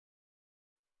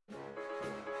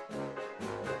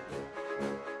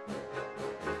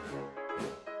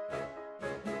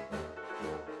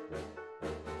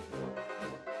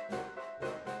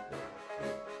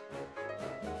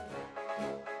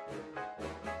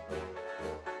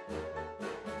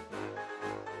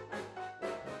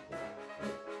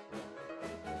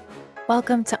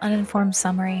Welcome to Uninformed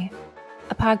Summary,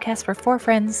 a podcast where four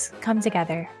friends come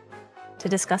together to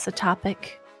discuss a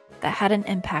topic that had an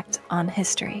impact on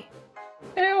history.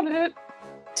 Nailed it.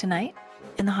 Tonight,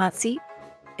 in the hot seat,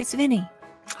 it's Vinny.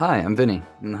 Hi, I'm Vinny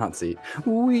in the hot seat.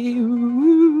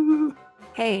 Wee-oo.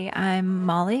 Hey, I'm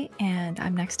Molly, and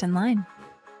I'm next in line.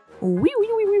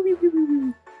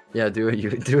 Yeah, do a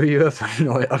UFO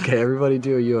noise. Okay, everybody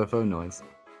do a UFO noise.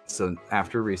 So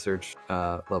after research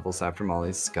levels after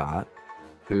Molly's Scott,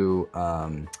 who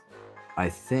I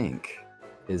think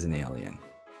is an alien.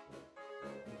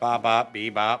 Bop, bop, bee,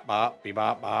 bop, bop, bee,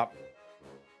 bop, bop.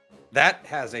 That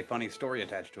has a funny story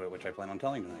attached to it, which I plan on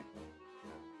telling tonight.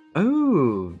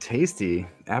 Oh, tasty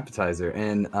appetizer.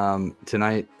 And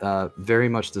tonight, very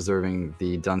much deserving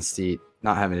the dunce seat,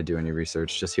 not having to do any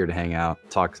research, just here to hang out,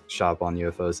 talk shop on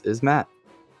UFOs, is Matt.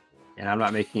 And I'm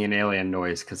not making an alien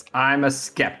noise because I'm a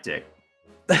skeptic.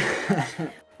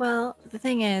 Well, the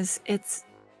thing is,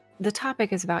 the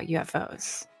topic is about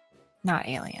UFOs, not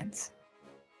aliens.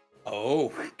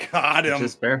 Oh, got him. Which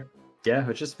is fair. Yeah,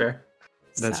 which is fair.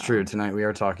 That's true. Tonight we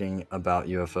are talking about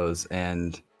UFOs,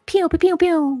 and Pew, pew, pew,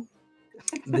 pew.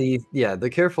 the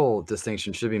careful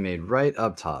distinction should be made right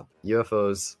up top.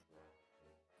 UFOs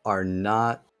are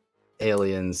not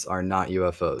aliens, are not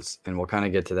UFOs, and we'll kind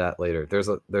of get to that later. There's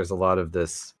a lot of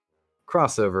this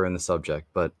crossover in the subject,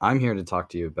 but I'm here to talk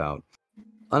to you about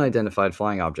unidentified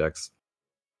flying objects,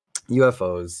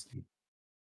 UFOs,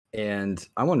 and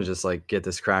I want to just get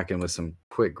this cracking with some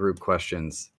quick group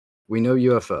questions. We know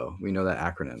UFO, we know that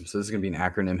acronym, so this is going to be an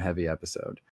acronym heavy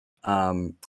episode.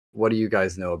 What do you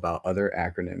guys know about other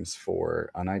acronyms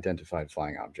for unidentified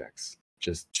flying objects?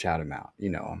 Just shout them out. You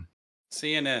know them.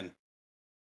 CNN.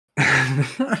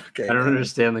 Okay. I don't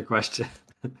understand the question.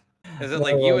 Is it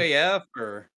like UAF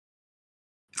or?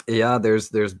 Yeah, there's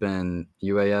been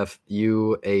UAF.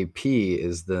 UAP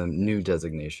is the new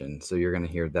designation, so you're going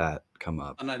to hear that come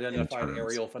up. Unidentified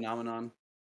aerial phenomenon.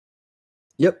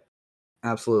 Yep,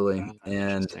 absolutely. Oh,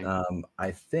 And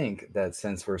I think that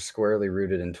since we're squarely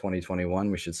rooted in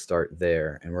 2021, we should start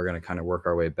there, and we're going to kind of work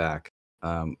our way back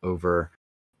over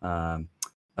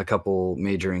a couple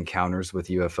major encounters with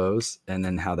UFOs, and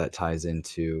then how that ties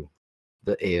into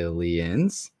the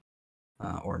aliens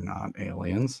or not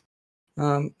aliens.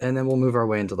 And then we'll move our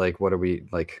way into what are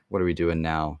we doing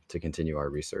now to continue our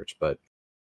research. But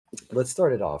let's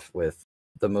start it off with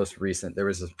the most recent. There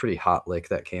was this pretty hot lick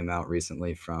that came out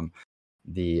recently from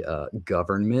the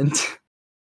government.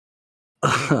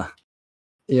 Those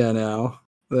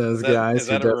guys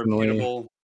who definitely.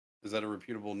 Is that a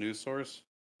reputable news source?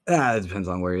 It depends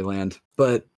on where you land,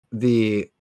 but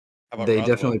they Roswell?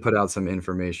 definitely put out some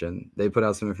information. They put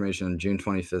out some information on June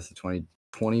 25th of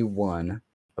 2021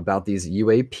 about these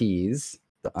UAPs,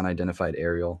 the unidentified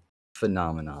aerial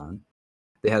phenomenon.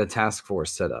 They had a task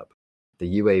force set up,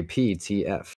 the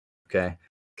UAPTF. Okay,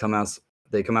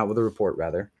 they come out with a report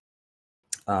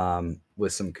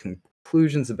with some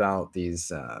conclusions about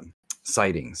these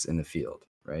sightings in the field.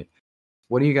 Right?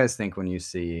 What do you guys think when you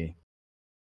see?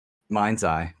 Mind's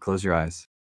eye, close your eyes.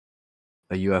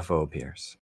 A UFO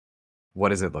appears. What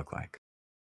does it look like?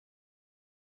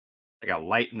 Like a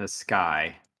light in the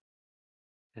sky.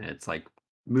 And it's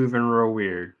moving real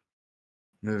weird.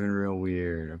 Moving real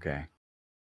weird. Okay.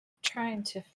 Trying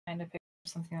to find a picture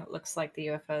of something that looks like the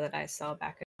UFO that I saw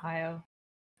back in Ohio.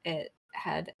 It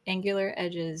had angular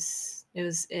edges. It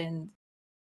was in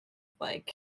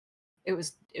it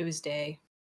was day.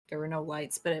 There were no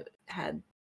lights, but it had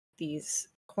these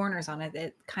corners on it.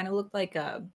 It kind of looked like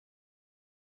a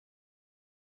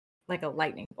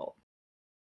lightning bolt.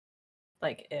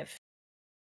 Like if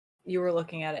you were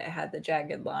looking at it, it had the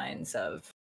jagged lines of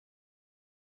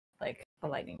like a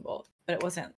lightning bolt, but it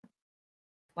wasn't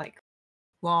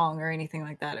long or anything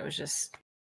like that. It was just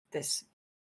this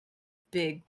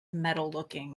big metal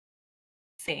looking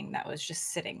thing that was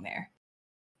just sitting there.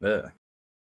 Yeah.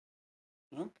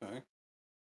 Okay.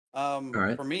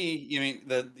 right. For me,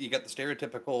 you got the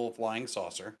stereotypical flying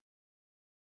saucer.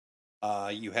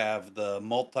 You have the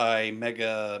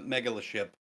megala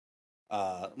ship,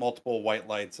 multiple white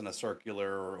lights in a circular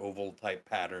or oval type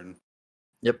pattern.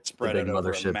 Yep. Spread the big it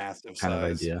over a mothership massive kind of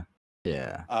size. idea.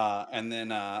 Yeah. And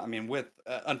then,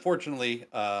 unfortunately,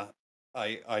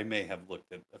 I may have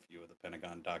looked at a few of the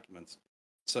Pentagon documents.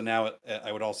 So now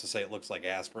I would also say it looks like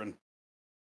aspirin.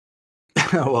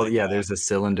 Well, yeah, there's the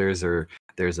cylinders, or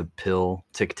there's a pill,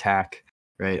 Tic Tac,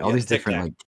 right? All these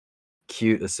different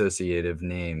cute associative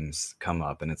names come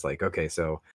up, and it's okay,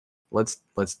 so let's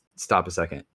stop a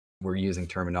second. We're using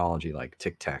terminology like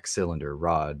Tic Tac, cylinder,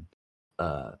 rod.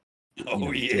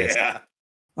 Yeah.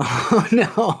 Oh no,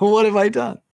 what have I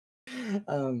done?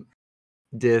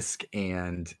 disc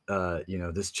and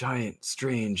this giant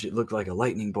strange, it looked like a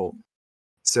lightning bolt.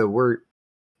 So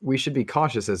we should be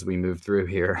cautious as we move through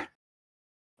here,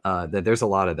 that there's a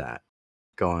lot of that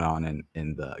going on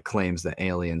in the claims that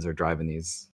aliens are driving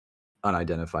these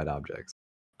unidentified objects.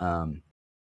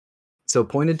 So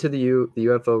pointed to the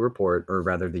UFO report, or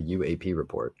rather the UAP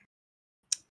report,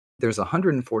 there's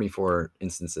 144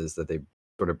 instances that they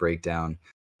sort of break down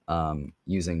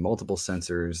using multiple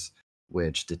sensors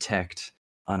which detect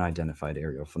unidentified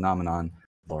aerial phenomenon,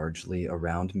 largely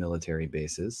around military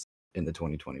bases in the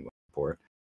 2021 report.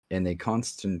 And they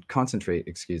concentrate,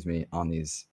 on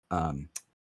these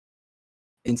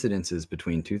incidences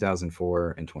between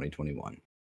 2004 and 2021.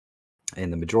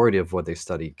 And the majority of what they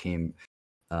studied came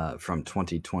from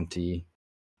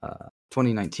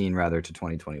 2019 rather to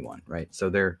 2021, right? So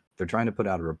they're trying to put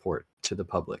out a report to the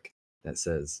public that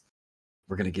says,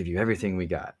 we're going to give you everything we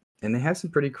got. And they have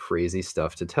some pretty crazy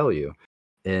stuff to tell you.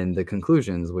 And the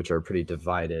conclusions, which are pretty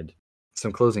divided,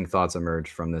 some closing thoughts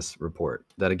emerge from this report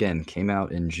that, again, came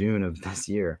out in June of this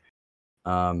year.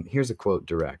 Here's a quote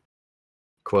direct.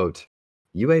 Quote,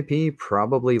 UAP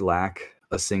probably lack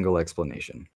a single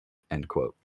explanation, end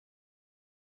quote.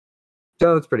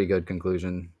 So it's a pretty good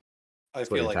conclusion. I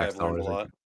feel like I've learned a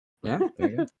lot. Yeah, there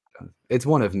you go. It's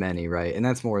one of many, right? And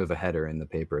that's more of a header in the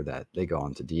paper that they go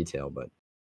into detail, but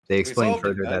they explain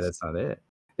further that it's not it.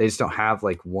 They just don't have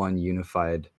like one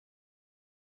unified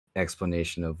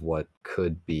explanation of what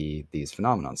could be these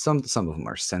phenomena. Some of them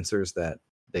are sensors that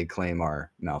they claim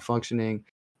are malfunctioning.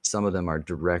 Some of them are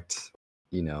direct,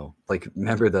 like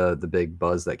remember the big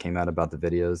buzz that came out about the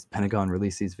videos? Pentagon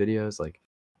released these videos. Like,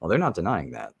 well, they're not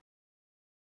denying that.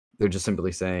 They're just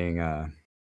simply saying,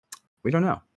 we don't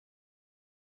know.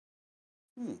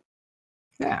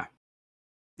 Yeah.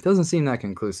 It doesn't seem that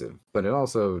conclusive, but it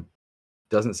also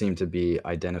doesn't seem to be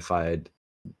identified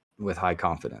with high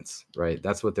confidence, right?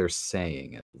 That's what they're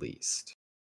saying, at least.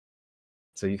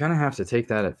 So you kind of have to take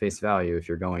that at face value if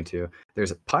you're going to.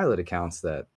 There's pilot accounts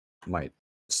that might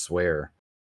swear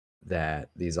that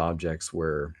these objects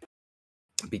were,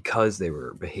 because they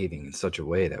were behaving in such a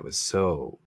way that was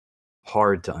so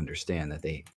hard to understand, that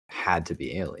they had to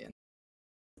be alien.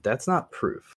 That's not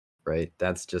proof, right?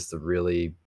 That's just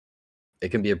it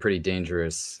can be a pretty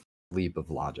dangerous leap of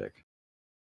logic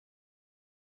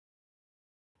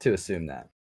to assume that.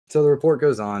 So the report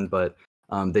goes on, but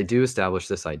they do establish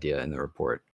this idea in the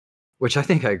report, which I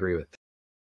think I agree with.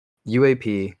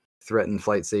 UAP threaten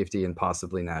flight safety and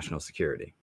possibly national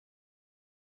security.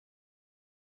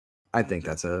 I think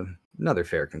that's another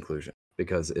fair conclusion,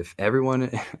 because if everyone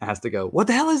has to go, what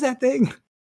the hell is that thing?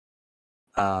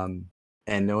 And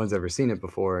no one's ever seen it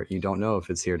before, you don't know if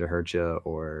it's here to hurt you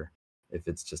or if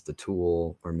it's just a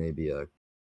tool or maybe a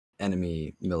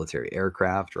enemy military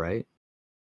aircraft, right?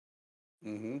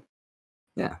 Mm-hmm.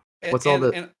 Yeah.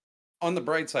 And on the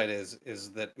bright side is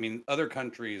that, I mean, other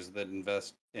countries that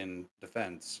invest in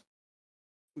defense,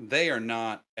 they are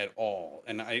not at all,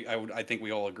 and I think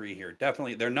we all agree here,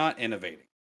 definitely they're not innovating.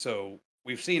 So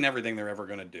we've seen everything they're ever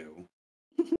going to do.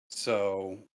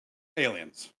 So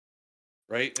aliens,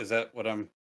 right? Is that what I'm?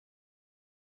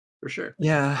 For sure.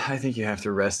 Yeah, I think you have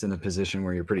to rest in a position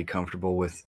where you're pretty comfortable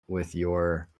with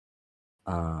your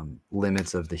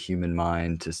limits of the human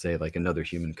mind to say, like, another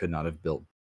human could not have built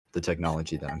the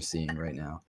technology that I'm seeing right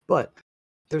now. But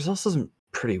there's also some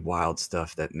pretty wild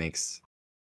stuff that makes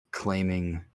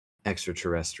claiming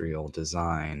extraterrestrial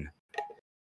design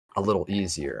a little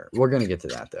easier. We're going to get to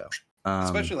that, though.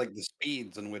 Especially like the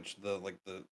speeds in which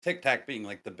the Tic Tac being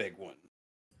like the big one.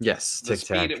 Yes, the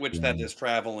speed at which that is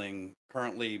traveling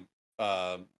currently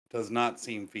does not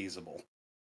seem feasible.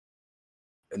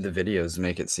 The videos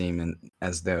make it seem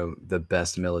as though the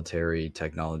best military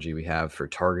technology we have for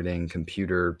targeting,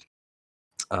 computer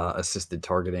assisted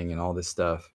targeting and all this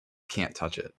stuff, can't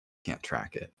touch it, can't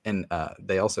track it. And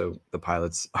they also, the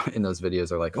pilots in those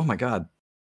videos are like, oh my God,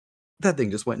 that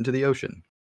thing just went into the ocean.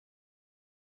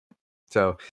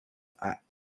 So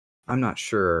I'm not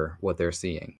sure what they're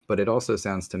seeing, but it also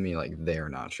sounds to me like they're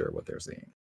not sure what they're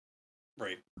seeing.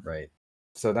 Right.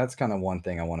 So that's kind of one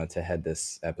thing I wanted to head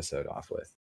this episode off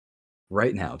with.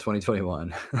 Right now,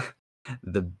 2021,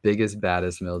 the biggest,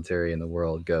 baddest military in the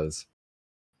world goes,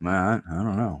 I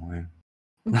don't know.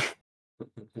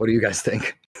 What do you guys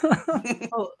think?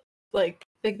 Oh, like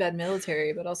big bad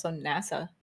military, but also NASA.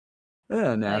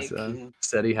 Yeah, NASA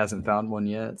said he hasn't found one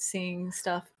yet. Seeing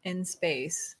stuff in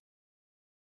space,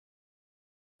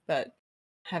 but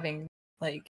having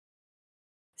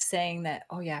saying that,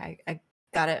 oh yeah, I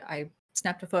got it. I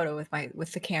snapped a photo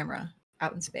with the camera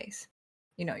out in space.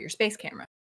 Your space camera.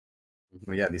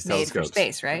 We got these made telescopes for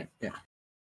space, right? Yeah.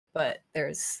 but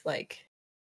there's like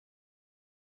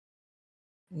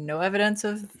no evidence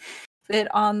of it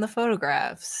on the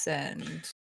photographs, and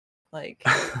like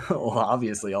Well,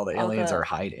 obviously, all the all aliens the- are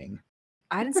hiding.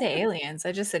 I didn't say aliens,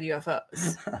 I just said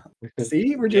UFOs.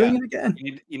 See, we're doing Yeah. it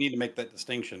again. You need to make that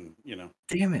distinction, you know.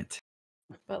 Damn it.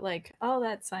 But like all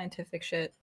that scientific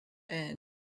shit, and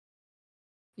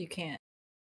you can't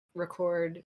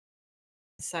record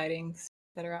sightings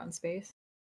that are out in space.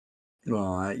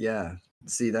 Well, yeah.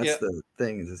 See, that's Yeah. the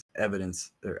thing is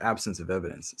evidence or absence of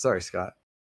evidence. Sorry, Scott.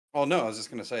 Oh no, I was just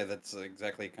going to say that's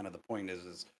exactly kind of the point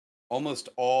is almost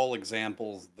all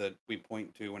examples that we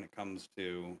point to when it comes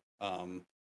to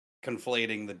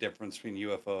conflating the difference between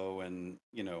UFO and,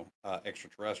 you know,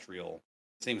 extraterrestrial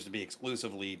seems to be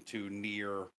exclusively to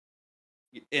near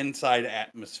inside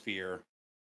atmosphere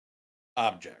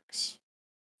objects.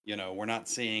 You know, we're not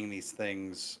seeing these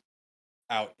things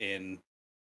out in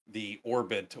the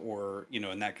orbit or, you know,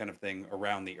 and that kind of thing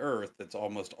around the Earth. It's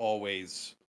almost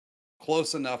always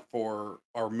close enough for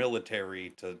our military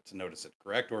to notice it,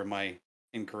 correct? Or am I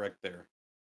incorrect there?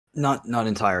 Not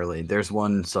entirely. There's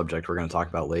one subject we're going to talk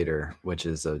about later, which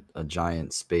is a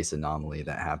giant space anomaly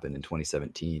that happened in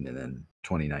 2017 and then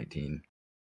 2019.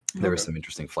 There were Okay. some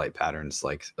interesting flight patterns,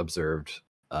 like observed.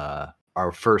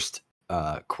 Our first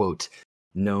quote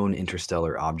known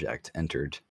interstellar object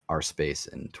entered our space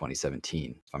in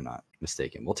 2017, if I'm not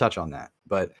mistaken. We'll touch on that,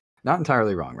 but not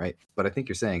entirely wrong, right? But I think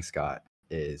you're saying, Scott,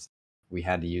 is we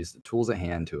had to use the tools at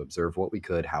hand to observe what we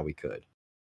could, how we could.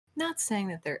 Not saying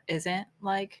that there isn't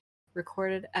like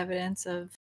recorded evidence of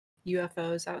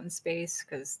UFOs out in space,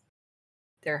 because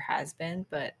there has been,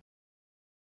 but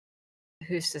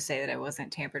who's to say that it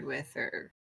wasn't tampered with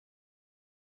or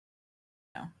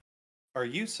no? Are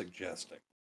you suggesting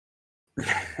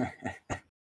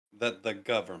that the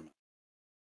government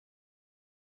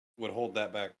would hold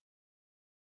that back?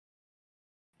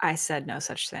 I said no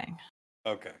such thing.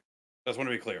 Okay. Just want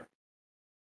to be clear.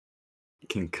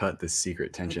 Can cut the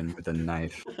secret tension with a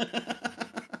knife.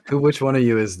 Which one of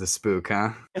you is the spook,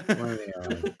 huh?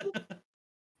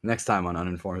 Next time on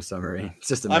Uninformed Summary, it's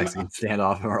just a Mexican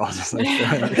standoff, and we're all just like,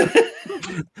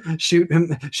 shoot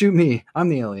him, shoot me. I'm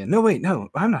the alien. No, wait, no,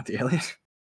 I'm not the alien.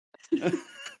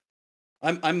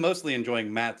 I'm mostly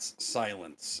enjoying Matt's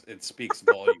silence. It speaks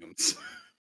volumes.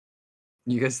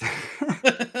 You guys,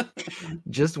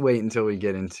 just wait until we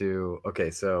get into. Okay,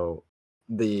 so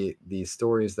the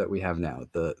stories that we have now,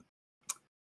 the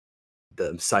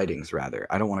sightings, rather.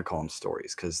 I don't want to call them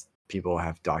stories because people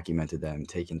have documented them,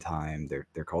 taken time.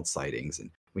 They're called sightings, and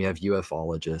we have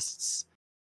ufologists,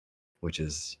 which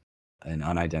is an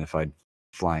unidentified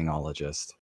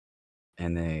flyingologist,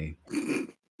 and they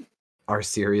are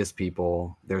serious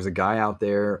people. There's a guy out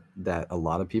there that a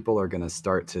lot of people are going to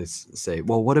start to say,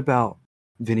 well, what about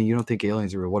Vinny? You don't think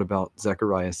aliens are real? What about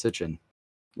Zechariah Sitchin?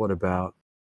 What about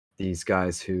these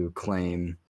guys who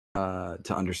claim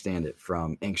to understand it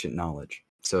from ancient knowledge?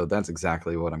 So that's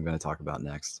exactly what I'm going to talk about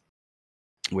next,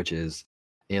 which is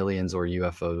aliens or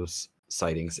UFOs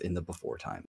sightings in the before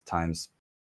times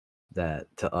that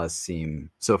to us seem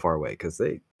so far away, because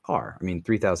they are. I mean,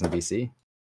 3000 BC,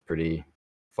 pretty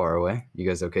far away. You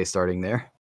guys okay starting there?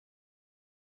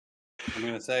 I'm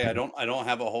going to say I don't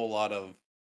have a whole lot of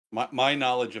my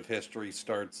knowledge of history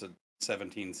starts at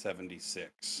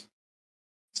 1776.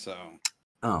 So.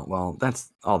 Oh, well,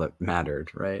 that's all that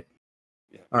mattered, right?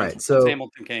 Yeah. All right. Once So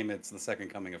Hamilton came, it's the second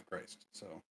coming of Christ.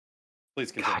 So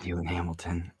please continue. God, you and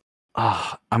Hamilton.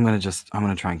 Oh, I'm gonna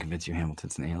try and convince you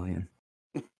Hamilton's an alien.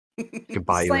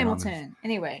 Goodbye, you Hamilton.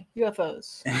 Anyway,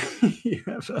 UFOs.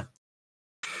 UFO.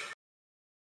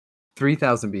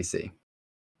 3000 BC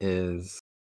is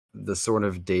the sort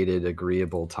of dated,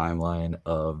 agreeable timeline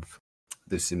of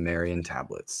the Sumerian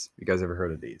tablets. You guys ever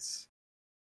heard of these?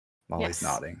 Molly's Yes.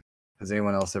 nodding. Has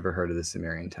anyone else ever heard of the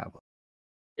Sumerian tablet?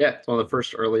 Yeah, it's one of the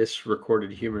first earliest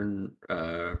recorded human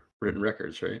written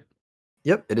records, right?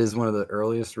 Yep, it is one of the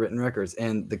earliest written records,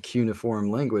 and the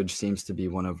cuneiform language seems to be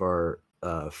one of our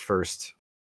first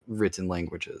written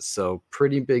languages. So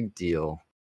pretty big deal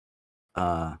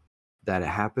that it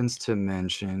happens to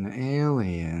mention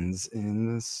aliens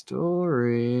in the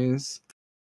stories.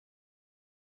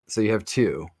 So you have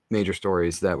two major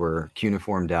stories that were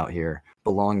cuneiformed out here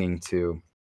belonging to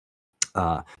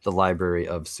the library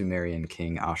of Sumerian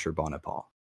king Ashurbanipal.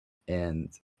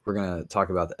 And we're going to talk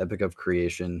about the Epic of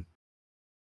Creation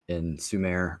in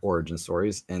Sumer origin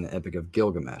stories and the Epic of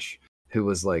Gilgamesh, who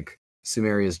was like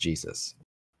Sumeria's Jesus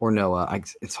or Noah.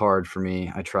 It's hard for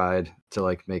me. I tried to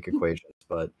like make equations,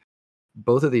 but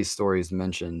both of these stories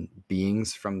mention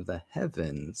beings from the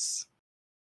heavens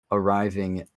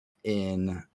arriving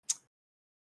in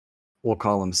we'll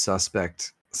call them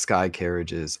suspect sky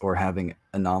carriages, or having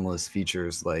anomalous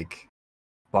features like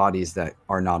bodies that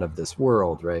are not of this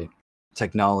world, right?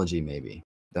 Technology, maybe,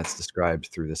 that's described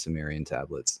through the Sumerian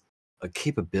tablets. A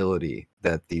capability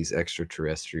that these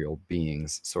extraterrestrial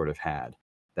beings sort of had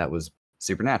that was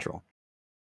supernatural.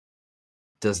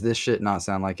 Does this shit not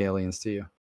sound like aliens to you?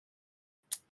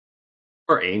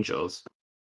 Or angels.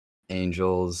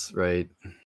 Angels, right?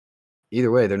 Either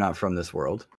way, they're not from this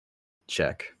world.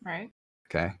 Check. Right.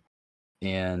 Okay.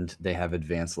 And they have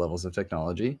advanced levels of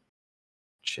technology.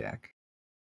 Check.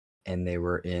 And they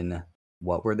were in,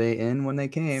 what were they in when they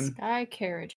came? Sky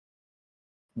carriage.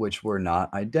 Which were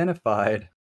not identified.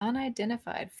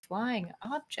 Unidentified flying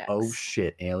objects. Oh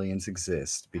shit, aliens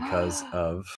exist because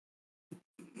of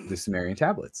the Sumerian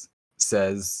tablets.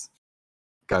 Says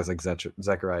guys like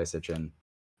Zechariah Sitchin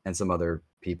and some other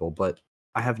people. But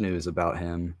I have news about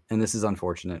him, and this is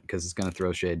unfortunate because it's going to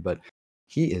throw shade, but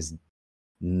he is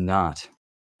not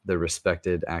the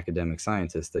respected academic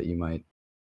scientist that you might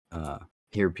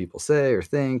hear people say or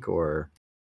think, or,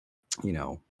 you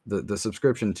know, the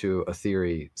subscription to a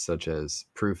theory such as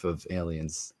proof of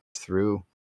aliens through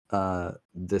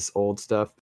this old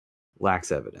stuff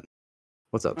lacks evidence.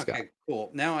 What's up, Scott? Okay,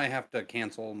 cool. Now I have to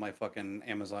cancel my fucking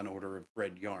Amazon order of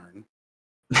red yarn.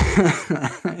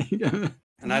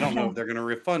 And I don't know if they're going to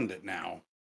refund it now.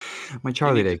 My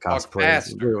Charlie need Day to talk cosplay is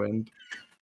faster. ruined.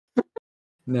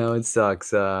 No, it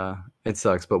sucks. It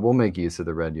sucks, but we'll make use of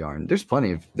the red yarn. There's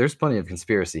plenty of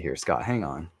conspiracy here, Scott. Hang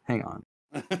on.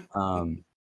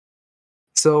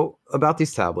 So about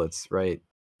these tablets, right?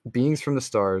 Beings from the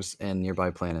stars and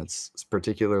nearby planets,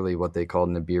 particularly what they called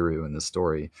Nibiru in the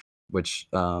story, which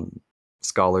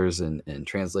scholars and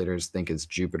translators think is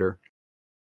Jupiter.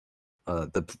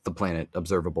 The planet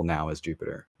observable now as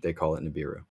Jupiter. They call it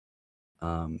Nibiru.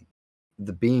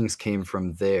 The beings came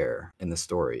from there in the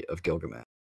story of Gilgamesh.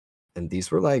 And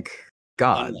these were like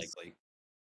gods. Unlikely.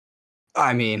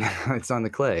 I mean, it's on the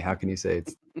clay. How can you say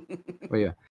it's... Well,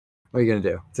 yeah. What are you going to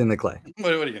do? It's in the clay.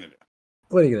 What are you going to do?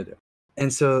 What are you going to do?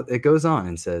 And so it goes on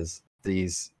and says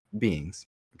these beings,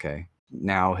 okay,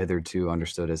 now hitherto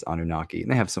understood as Anunnaki,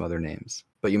 and they have some other names,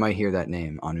 but you might hear that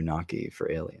name, Anunnaki,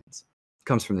 for aliens. It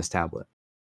comes from this tablet,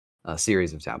 a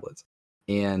series of tablets.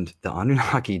 And the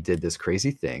Anunnaki did this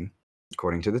crazy thing,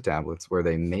 according to the tablets, where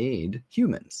they made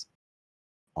humans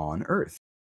on Earth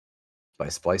by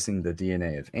splicing the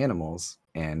DNA of animals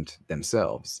and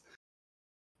themselves.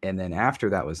 And then after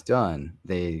that was done,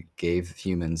 they gave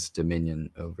humans dominion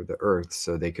over the Earth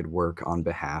so they could work on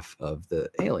behalf of the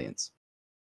aliens.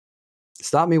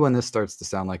 Stop me when this starts to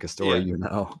sound like a story you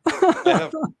know.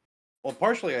 Well,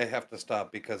 partially I have to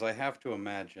stop because I have to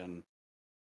imagine.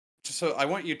 So I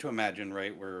want you to imagine,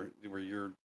 right, where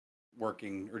you're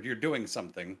working or you're doing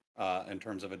something in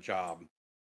terms of a job,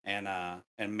 and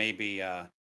maybe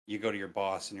you go to your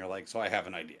boss and you're like, so I have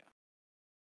an idea.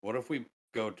 What if we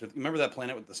go to, remember that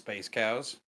planet with the space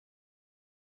cows?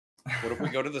 What if we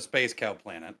go to the space cow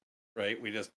planet, right?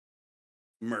 We just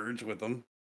merge with them,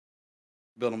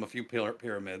 build them a few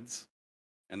pyramids,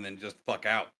 and then just fuck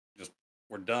out. Just,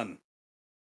 we're done.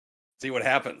 See what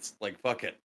happens. Like, fuck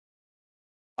it.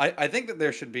 I think that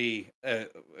there should be an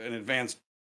advanced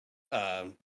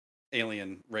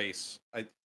alien race.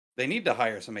 They need to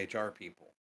hire some HR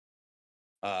people.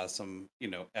 Some,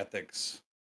 ethics.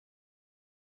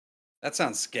 That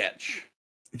sounds sketch.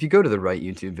 If you go to the right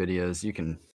YouTube videos, you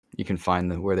can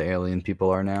find where the alien people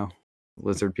are now,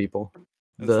 lizard people.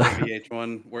 The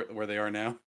VH1 where they are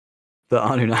now. The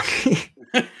Anunnaki.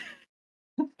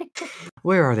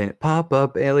 Where are they? Pop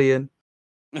up alien.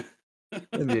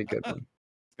 That'd be a good one.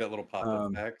 It's got little pop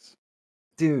up packs.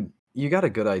 Dude, you got a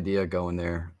good idea going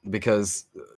there, because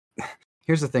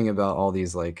here's the thing about all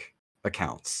these like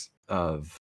accounts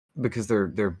of, because they're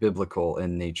biblical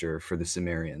in nature for the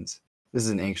Sumerians. This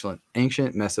is an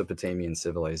ancient Mesopotamian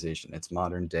civilization. It's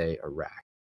modern day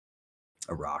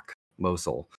Iraq,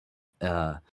 Mosul,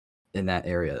 in that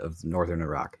area of northern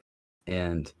Iraq.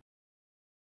 And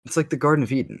it's like the Garden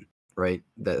of Eden, right?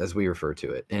 That, as we refer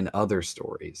to it in other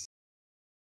stories.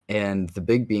 And the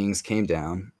big beings came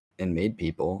down and made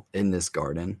people in this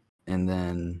garden, and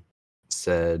then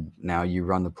said, now you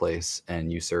run the place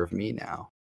and you serve me now.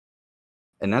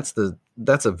 And that's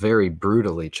a very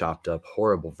brutally chopped up,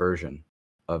 horrible version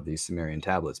of these Sumerian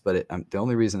tablets. But the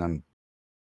only reason I'm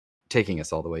taking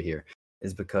us all the way here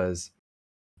is because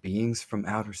beings from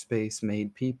outer space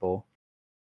made people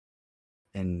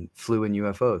and flew in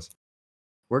UFOs.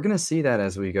 We're going to see that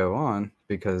as we go on,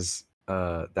 because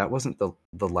that wasn't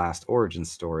the last origin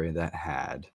story that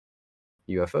had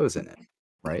UFOs in it,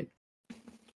 right?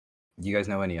 Do you guys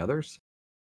know any others?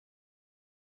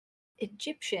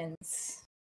 Egyptians.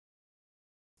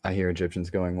 I hear Egyptians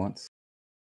going once.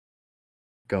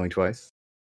 Going twice.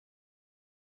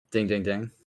 Ding, ding, ding.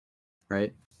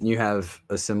 Right? You have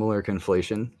a similar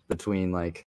conflation between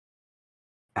like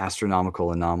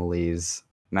astronomical anomalies,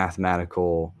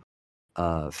 mathematical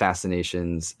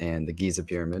fascinations, and the Giza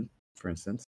Pyramid, for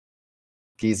instance.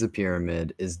 Giza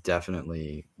Pyramid is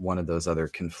definitely one of those other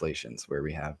conflations where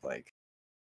we have like,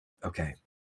 okay,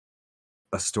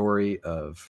 a story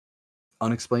of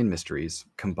unexplained mysteries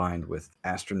combined with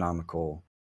astronomical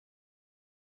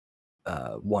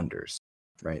wonders,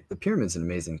 right? The pyramid's an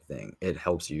amazing thing. It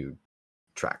helps you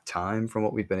track time from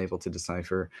what we've been able to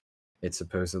decipher. It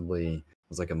supposedly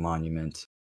was like a monument,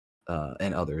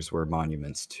 and others were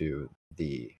monuments to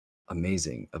the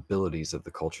amazing abilities of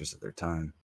the cultures of their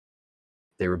time.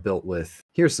 They were built with,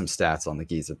 here's some stats on the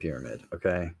Giza Pyramid,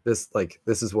 okay? This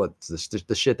is what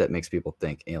the shit that makes people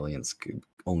think aliens could,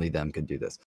 only them could do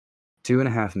this.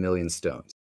 2.5 million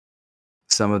stones.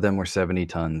 Some of them were 70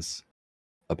 tons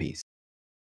apiece.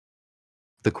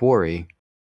 The quarry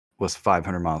was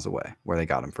 500 miles away where they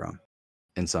got them from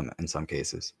in some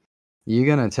cases. You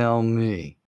gonna tell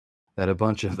me that a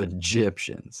bunch of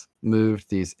Egyptians moved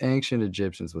these ancient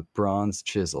Egyptians with bronze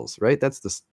chisels, right? That's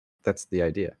the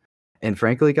idea. And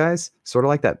frankly, guys, sort of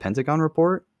like that Pentagon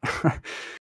report.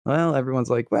 Well, everyone's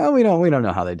like, well, we don't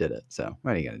know how they did it. So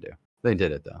what are you gonna do? They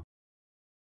did it though.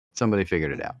 Somebody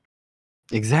figured it out.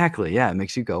 Exactly. Yeah, it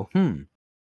makes you go, Well,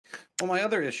 my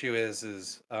other issue is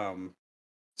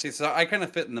see, so I kind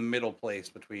of fit in the middle place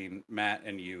between Matt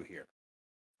and you here,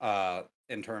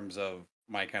 in terms of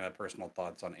my kind of personal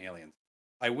thoughts on aliens.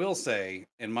 I will say,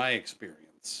 in my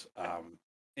experience,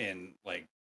 in like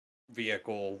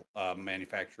vehicle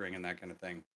manufacturing and that kind of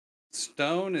thing,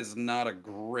 stone is not a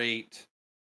great.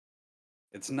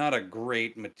 It's not a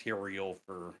great material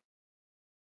for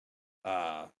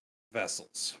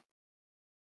vessels.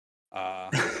 I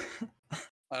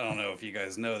don't know if you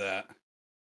guys know that.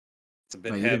 It's a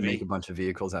bit you heavy. didn't make a bunch of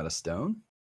vehicles out of stone?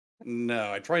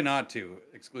 No, I try not to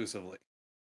exclusively.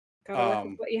 Gotta work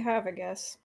with what you have, I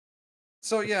guess.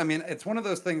 So yeah, I mean, it's one of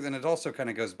those things, and it also kind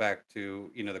of goes back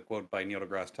to the quote by Neil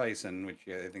deGrasse Tyson, which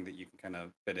I think that you can kind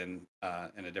of fit in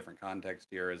a different context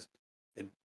here. Is it,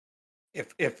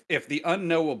 if the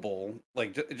unknowable,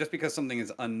 like just because something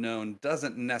is unknown,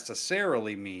 doesn't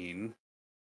necessarily mean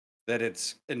that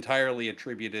it's entirely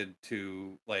attributed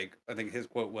to, like, I think his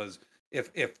quote was,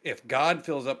 if God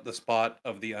fills up the spot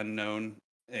of the unknown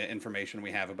information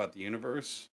we have about the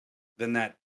universe, then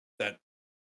that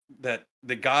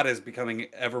the God is becoming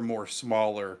ever more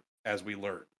smaller as we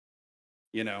learn,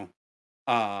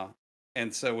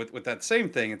 and so with that same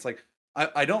thing, it's like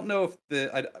I don't know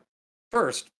if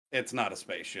first, it's not a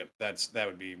spaceship. That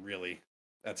would be really,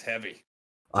 that's heavy.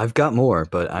 I've got more,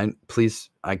 but I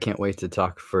can't wait to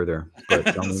talk further. But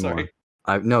tell me more.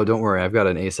 No, don't worry. I've got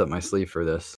an ace up my sleeve for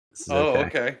this. This is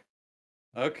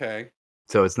Okay.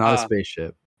 So it's not a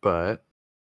spaceship, but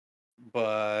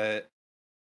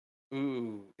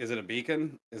ooh, is it a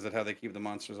beacon? Is it how they keep the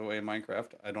monsters away in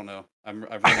Minecraft? I don't know. I've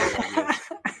run out of ideas.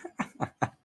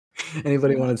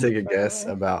 Anybody want to take a guess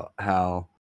about how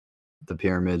the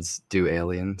pyramids do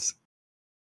aliens?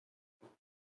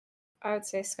 I would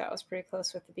say Scott was pretty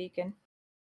close with the beacon.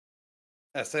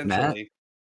 Essentially.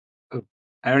 Matt?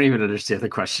 I don't even understand the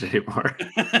question anymore.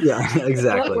 Yeah,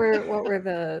 exactly. What were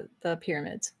the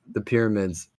pyramids? The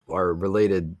pyramids are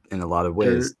related in a lot of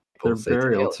ways. They're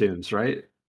burial tombs, right?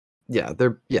 Yeah,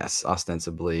 yes,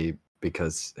 ostensibly,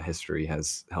 because history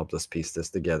has helped us piece this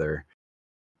together.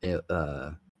 There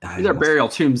are burial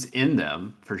tombs in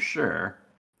them for sure.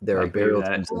 There are burial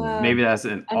tombs in them. Maybe that's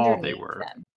all they were.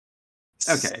 Them.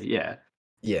 Okay, yeah.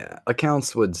 Yeah,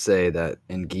 accounts would say that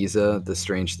in Giza, the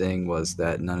strange thing was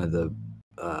that none of the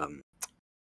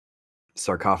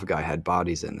sarcophagi had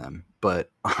bodies in them.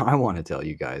 But I want to tell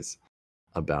you guys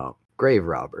about grave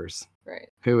robbers, right,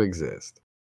 who exist.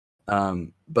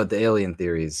 But the alien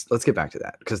theories, let's get back to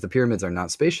that, because the pyramids are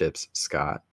not spaceships,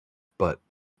 Scott, but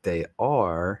they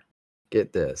are,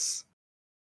 get this,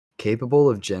 capable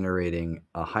of generating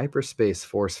a hyperspace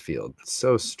force field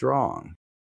so strong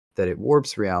that it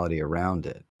warps reality around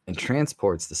it and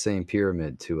transports the same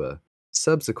pyramid to a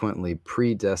subsequently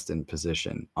predestined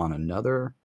position on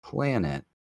another planet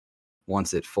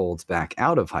once it folds back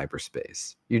out of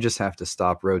hyperspace. You just have to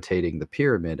stop rotating the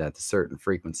pyramid at a certain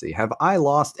frequency. Have I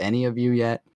lost any of you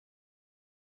yet?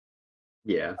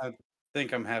 Yeah. I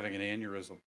think I'm having an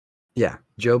aneurysm. Yeah,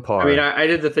 Joe Parr. I mean, I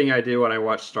did the thing I do when I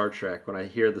watch Star Trek. When I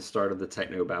hear the start of the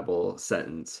technobabble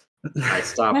sentence, I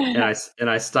stop and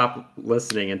I stop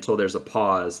listening until there's a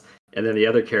pause, and then the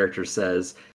other character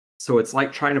says, "So it's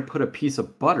like trying to put a piece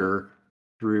of butter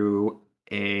through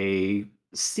a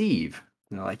sieve.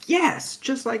 And they're like, yes,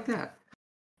 just like that.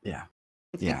 Yeah.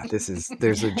 Yeah,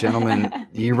 there's a gentleman,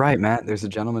 you're right, Matt. There's a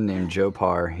gentleman named Joe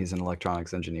Parr. He's an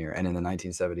electronics engineer. And in the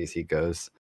 1970s, he goes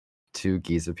to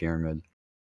Giza Pyramid.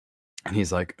 And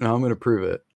he's like, no, I'm going to prove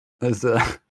it. There's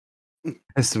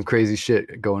some crazy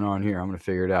shit going on here. I'm going to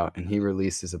figure it out. And he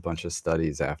releases a bunch of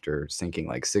studies after sinking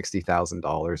like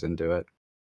 $60,000 into it.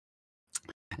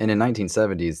 And in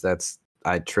 1970s, that's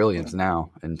trillions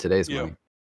now in today's money.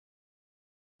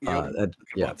 Yeah, so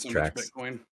much tracks.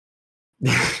 Bitcoin.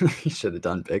 He should have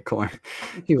done Bitcoin.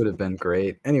 He would have been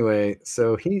great. Anyway,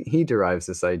 so he derives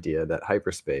this idea that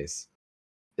hyperspace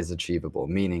is achievable,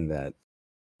 meaning that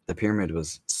the pyramid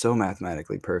was so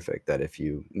mathematically perfect that if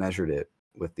you measured it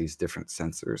with these different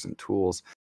sensors and tools,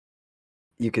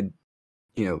 you could,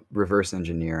 reverse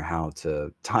engineer how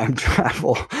to time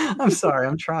travel. I'm sorry,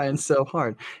 I'm trying so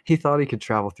hard. He thought he could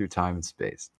travel through time and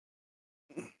space.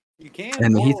 You can.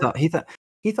 And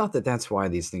he thought that that's why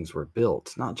these things were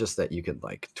built, not just that you could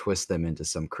like twist them into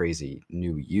some crazy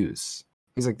new use.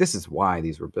 He's like, this is why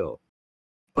these were built.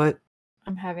 But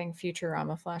I'm having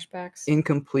Futurama flashbacks.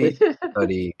 Incomplete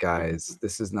study, guys.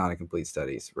 This is not a complete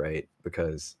study, right?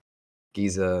 Because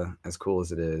Giza, as cool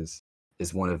as it is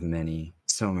one of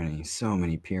so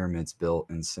many pyramids built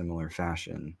in similar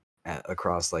fashion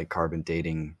across like carbon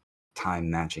dating, time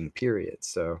matching periods.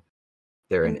 So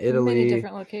they're in Italy, many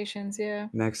different locations, yeah.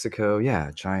 Mexico,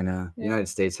 China. Yeah. The United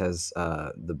States has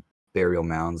the burial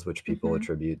mounds, which people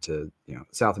attribute to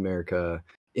South America,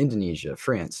 Indonesia,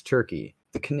 France, Turkey.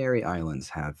 The Canary Islands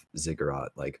have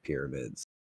ziggurat-like pyramids.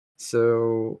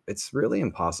 So it's really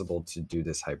impossible to do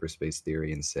this hyperspace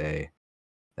theory and say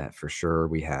that for sure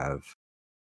we have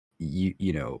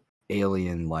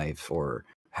alien life or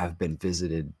have been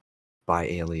visited by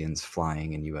aliens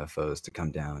flying in UFOs to come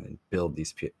down and build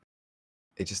these pyramids.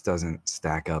 It just doesn't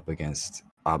stack up against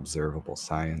observable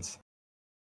science.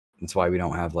 That's why we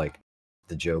don't have like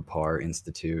the Joe Parr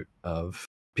Institute of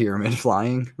Pyramid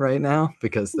Flying right now,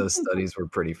 because those studies were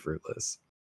pretty fruitless.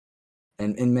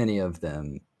 And many of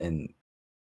them in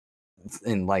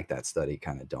like that study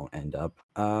kind of don't end up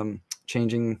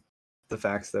changing the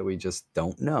facts that we just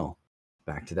don't know.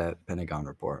 Back to that Pentagon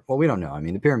report. Well, we don't know. I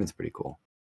mean, the pyramid's pretty cool,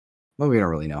 but we don't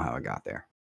really know how it got there.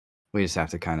 We just have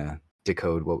to kind of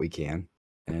decode what we can.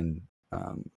 And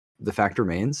the fact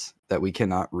remains that we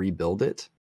cannot rebuild it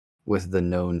with the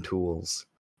known tools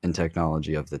and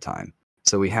technology of the time.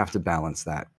 So we have to balance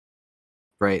that,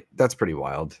 right? That's pretty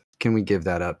wild. Can we give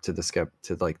that up to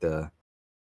the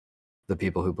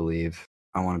people who believe?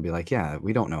 I want to be like, yeah,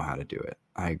 we don't know how to do it.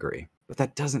 I agree, but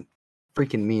that doesn't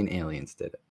freaking mean aliens did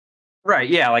it. Right,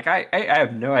 yeah, like I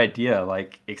have no idea,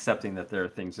 like, accepting that there are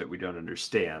things that we don't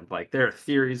understand. Like, there are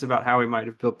theories about how we might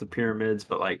have built the pyramids,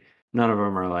 but like none of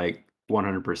them are like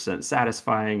 100%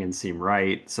 satisfying and seem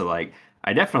right. So like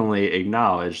I definitely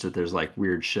acknowledge that there's like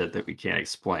weird shit that we can't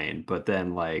explain, but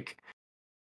then like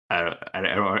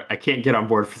I can't get on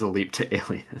board for the leap to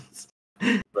aliens.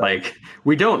 Right. Like,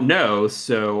 we don't know,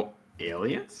 so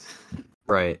aliens?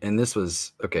 Right, and this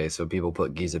was, okay, so people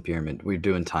put Giza Pyramid, we're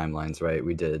doing timelines, right?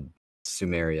 We did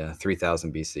Sumeria,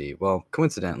 3000 BC. Well,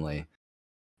 coincidentally,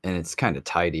 and it's kind of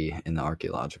tidy in the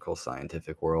archaeological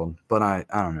scientific world, but I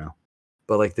don't know.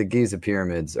 But like the Giza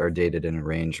pyramids are dated in a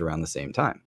range around the same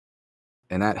time.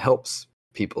 And that helps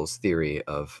people's theory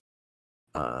of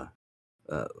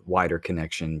wider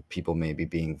connection, people maybe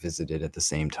being visited at the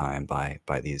same time by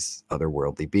these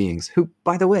otherworldly beings, who,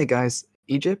 by the way, guys,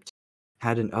 Egypt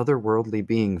had an otherworldly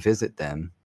being visit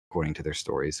them, according to their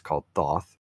stories, called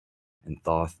Thoth. And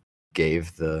Thoth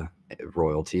gave the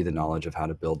royalty the knowledge of how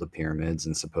to build the pyramids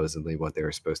and supposedly what they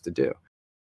were supposed to do.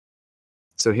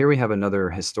 So here we have another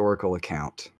historical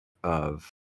account of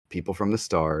people from the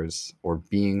stars or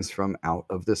beings from out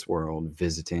of this world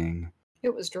visiting.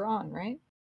 It was drawn, right?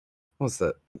 What's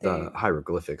the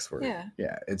hieroglyphics were?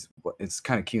 Yeah. It's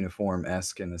kind of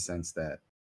cuneiform-esque in the sense that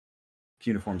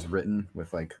cuneiform's written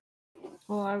with like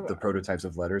the prototypes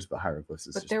of letters, but hieroglyphs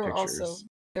is just pictures.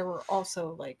 There were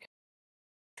also like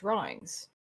drawings.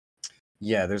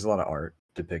 Yeah, there's a lot of art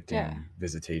depicting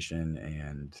visitation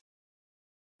and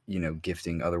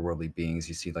gifting otherworldly beings.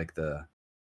 You see like the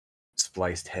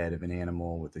spliced head of an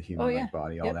animal with the human-like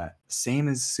body, all that. Same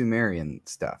as Sumerian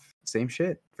stuff. Same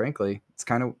shit, frankly. It's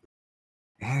kind of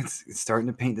it's starting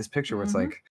to paint this picture where it's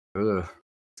like, ugh,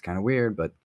 it's kind of weird,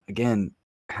 but again,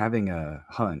 having a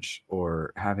hunch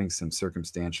or having some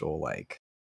circumstantial like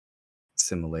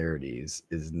similarities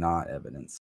is not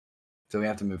evidence. So we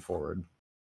have to move forward.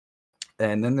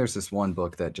 And then there's this one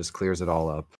book that just clears it all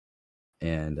up,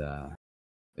 and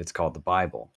it's called the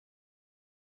Bible.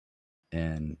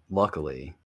 And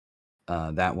luckily,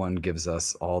 that one gives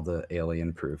us all the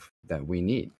alien proof that we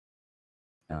need.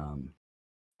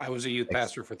 I was a youth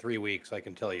pastor for 3 weeks. I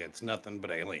can tell you, it's nothing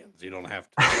but aliens. You don't have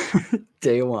to.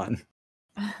 Day one.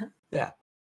 Yeah.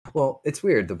 Well, it's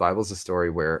weird. The Bible's a story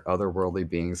where otherworldly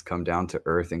beings come down to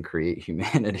Earth and create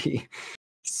humanity.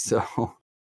 So,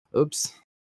 oops.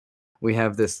 We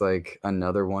have this like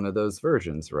another one of those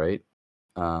versions, right?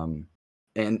 And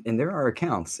there are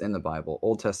accounts in the Bible,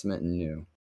 Old Testament and New.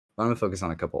 I'm going to focus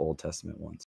on a couple Old Testament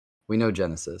ones. We know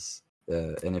Genesis,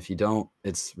 and if you don't,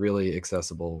 it's really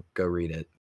accessible. Go read it.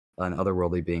 An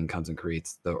otherworldly being comes and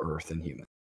creates the earth and human.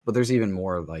 But there's even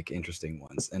more like interesting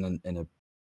ones. And in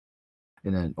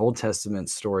an Old Testament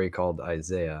story called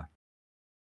Isaiah,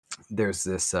 there's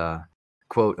this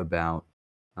quote about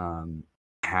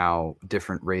how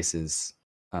different races.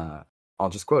 I'll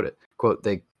just quote it. Quote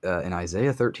they in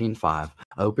Isaiah 13:5.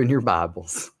 Open your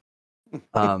Bibles.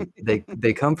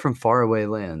 They come from faraway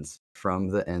lands, from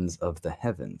the ends of the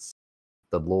heavens.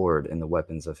 The Lord and the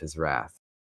weapons of his wrath.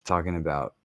 Talking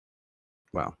about,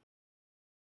 well,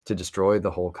 to destroy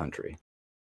the whole country.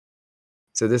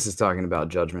 So this is talking about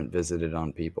judgment visited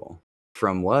on people.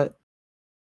 From what?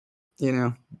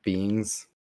 Beings.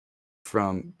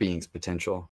 From beings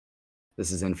potential.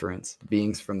 This is inference.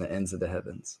 Beings from the ends of the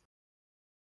heavens.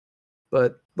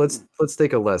 But let's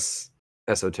take a less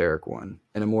esoteric one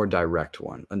and a more direct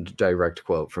one, a direct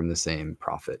quote from the same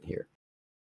prophet here.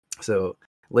 So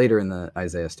later in the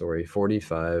Isaiah story,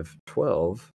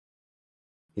 45:12,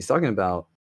 he's talking about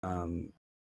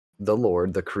the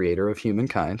Lord, the creator of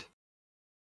humankind,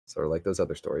 sort of like those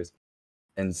other stories,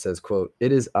 and says, quote,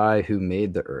 "It is I who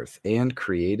made the earth and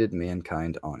created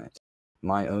mankind on it.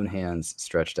 My own hands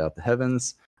stretched out the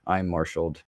heavens. I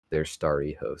marshaled their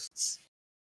starry hosts."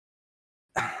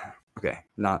 Okay,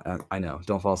 I know,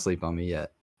 don't fall asleep on me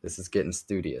yet. This is getting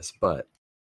studious, but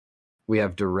we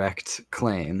have direct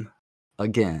claim,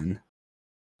 again,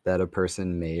 that a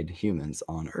person made humans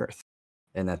on Earth,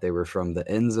 and that they were from the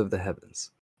ends of the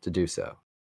heavens to do so.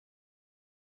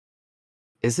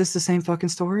 Is this the same fucking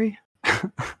story?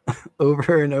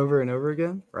 Over and over and over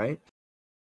again, right?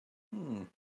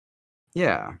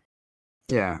 Yeah.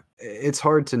 It's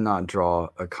hard to not draw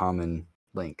a common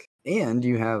link. And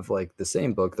you have like the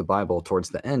same book, the Bible, towards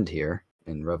the end here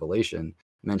in Revelation,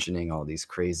 mentioning all these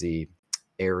crazy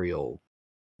aerial,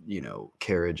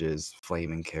 carriages,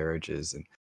 flaming carriages, and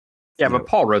yeah, but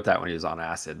Paul wrote that when he was on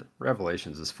acid.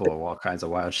 Revelations is full of all kinds of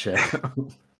wild shit.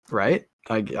 Right?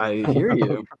 I hear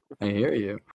you. I hear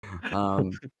you.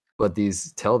 But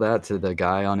these tell that to the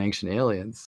guy on Ancient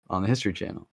Aliens on the History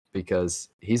Channel, because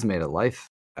he's made a life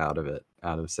out of it,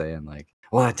 out of saying like,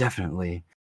 well, that definitely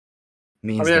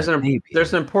means there's that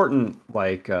an important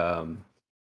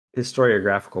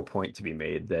historiographical point to be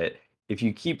made that if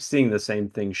you keep seeing the same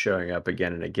thing showing up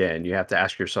again and again, you have to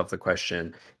ask yourself the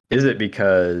question, is it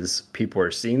because people are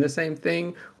seeing the same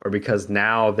thing, or because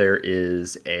now there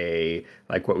is a,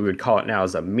 like what we would call it now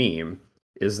is a meme?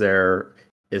 Is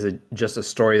it just a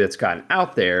story that's gotten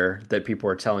out there that people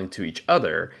are telling to each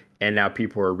other, and now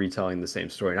people are retelling the same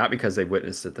story, not because they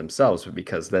witnessed it themselves, but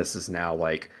because this is now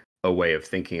like a way of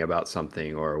thinking about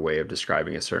something or a way of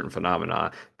describing a certain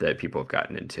phenomena that people have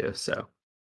gotten into. So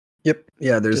yep.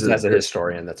 Yeah, there's as a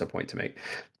historian, that's a point to make.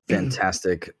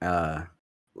 Fantastic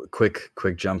quick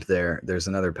jump there. There's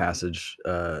another passage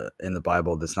in the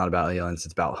Bible that's not about aliens,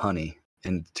 it's about honey.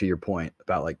 And to your point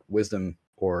about like wisdom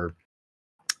or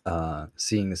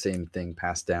seeing the same thing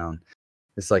passed down,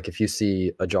 it's like if you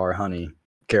see a jar of honey,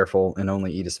 careful and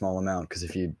only eat a small amount, because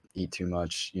if you eat too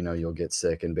much, you'll get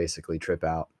sick and basically trip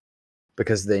out.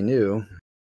 Because they knew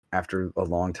after a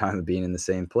long time of being in the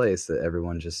same place that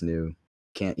everyone just knew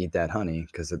can't eat that honey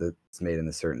because it's made in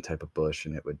a certain type of bush,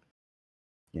 and it would,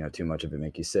 too much of it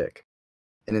make you sick.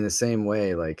 And in the same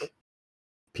way, like,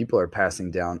 people are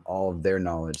passing down all of their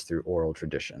knowledge through oral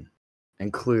tradition,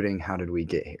 including how did we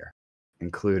get here,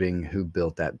 including who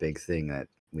built that big thing that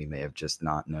we may have just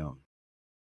not known.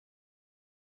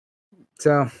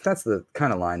 So that's the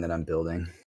kind of line that I'm building,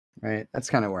 right? That's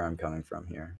kind of where I'm coming from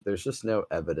here. There's just no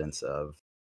evidence of,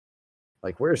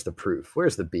 like, where's the proof?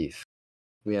 Where's the beef?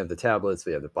 We have the tablets,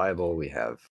 we have the Bible, we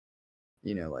have,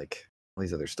 like all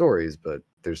these other stories, but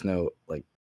there's no like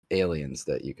aliens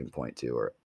that you can point to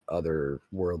or other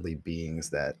worldly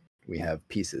beings that we have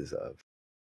pieces of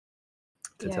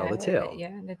to tell the tale. Yeah,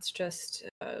 and it's just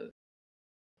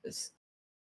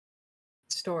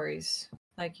stories.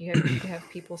 Like you have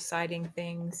people citing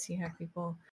things, you have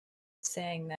people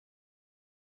saying that,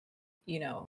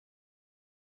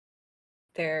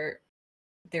 their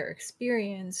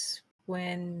experience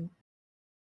when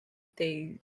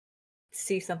they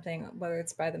see something, whether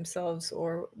it's by themselves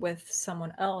or with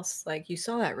someone else, like, you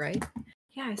saw that, right?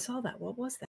 Yeah, I saw that. What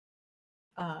was that?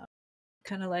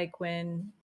 Kind of like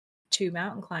when two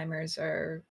mountain climbers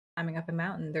are climbing up a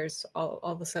mountain, there's all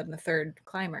of a sudden a third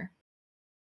climber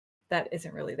that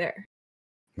isn't really there.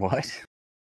 What?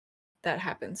 That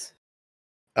happens.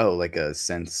 Oh, like a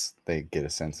sense, they get a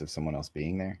sense of someone else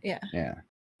being there? Yeah. Yeah.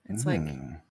 It's like,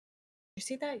 you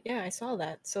see that? Yeah, I saw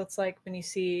that. So it's like when you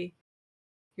see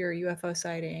your UFO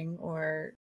sighting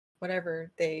or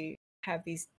whatever, they have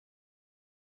these,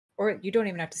 or you don't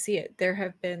even have to see it. There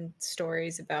have been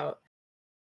stories about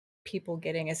people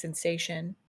getting a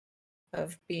sensation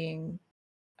of being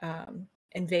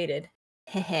invaded.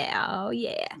 Oh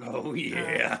yeah. Oh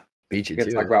yeah. Beat you You can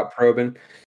to talk it. about probing.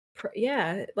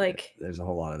 Yeah, like There's a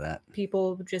whole lot of that.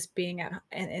 people just being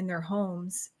in their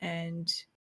homes and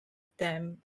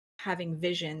them having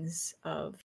visions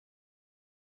of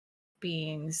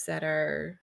beings that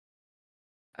are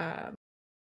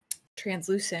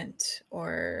translucent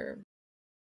or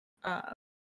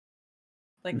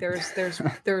like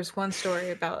there's one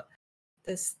story about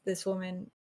this woman.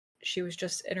 She was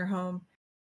just in her home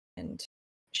and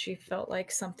she felt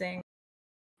like something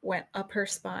went up her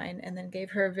spine and then gave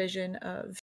her a vision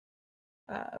of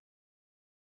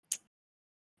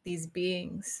these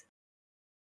beings,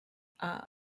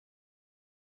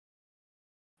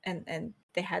 and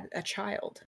they had a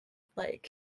child, like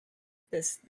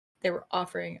this. They were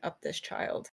offering up this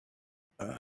child,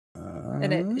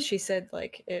 and she said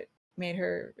like it made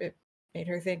her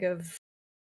think of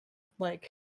like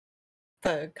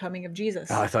the coming of Jesus.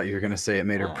 Oh, I thought you were gonna say it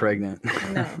made her pregnant.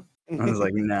 No. I was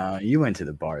like, no, you went to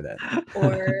the bar that night.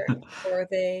 or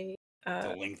they It's a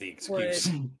lengthy would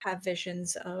excuse. have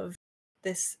visions of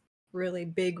this really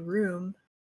big room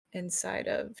inside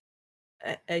of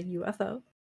a UFO,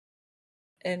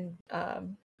 and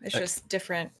it's just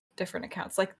different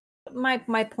accounts. Like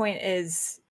my point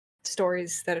is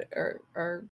stories that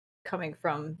are coming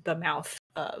from the mouth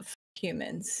of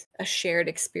humans, a shared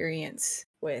experience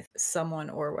with someone,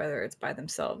 or whether it's by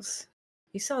themselves.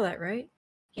 You saw that, right?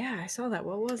 Yeah, I saw that.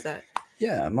 What was that?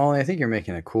 Yeah, Molly, I think you're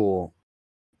making a cool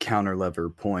counter lever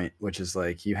point, which is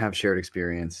like you have shared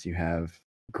experience, you have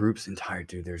groups entire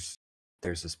dude. There's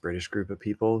this British group of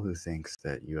people who thinks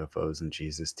that UFOs and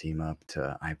Jesus team up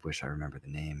to, I wish I remember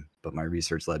the name, but my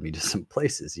research led me to some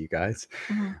places, you guys.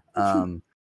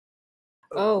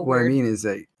 Oh, what weird. I mean is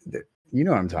that you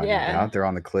know what I'm talking Yeah. about. They're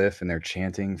on the cliff and they're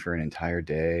chanting for an entire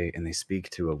day and they speak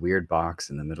to a weird box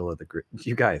in the middle of the group.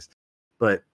 You guys,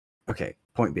 but okay,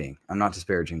 point being, I'm not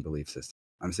disparaging belief system.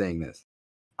 I'm saying this.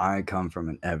 I come from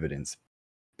an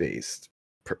evidence-based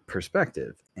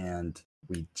perspective, and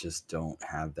we just don't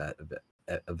have that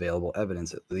available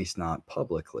evidence, at least not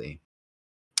publicly.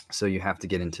 So you have to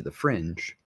get into the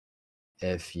fringe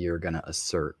if you're going to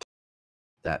assert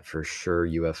that for sure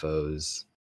UFOs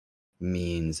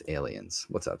means aliens.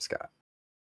 What's up, Scott?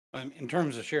 In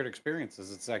terms of shared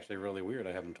experiences, it's actually really weird.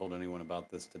 I haven't told anyone about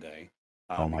this today.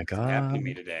 Oh my It happened to God.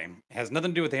 me today. It has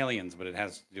nothing to do with aliens, but it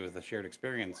has to do with a shared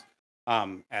experience.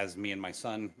 As me and my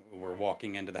son were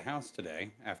walking into the house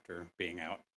today after being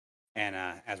out, and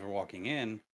as we're walking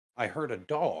in, I heard a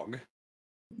dog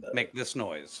make this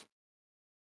noise.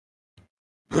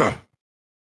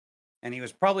 And he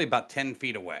was probably about 10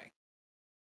 feet away.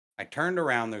 I turned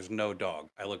around, there's no dog.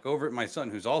 I look over at my son,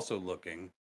 who's also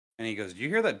looking, and he goes, "Do you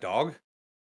hear that dog?"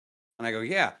 And I go,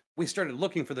 "Yeah." We started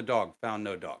looking for the dog, found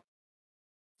no dog.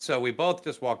 So we both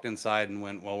just walked inside and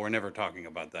went, "Well, we're never talking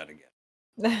about that again."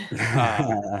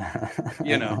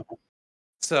 You know,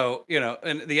 so,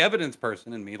 and the evidence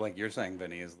person in me, like you're saying,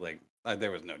 Vinny, is like,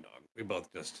 there was no dog.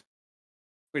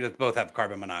 We just both have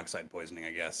carbon monoxide poisoning,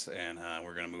 I guess. And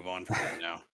we're going to move on from that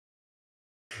now.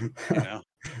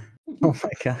 Oh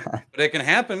my God. But it can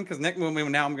happen because now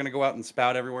I'm going to go out and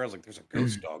spout everywhere. I was like, there's a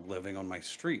ghost dog living on my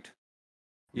street.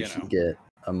 You should get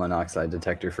a monoxide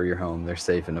detector for your home. They're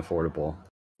safe and affordable.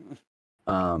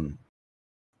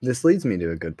 This leads me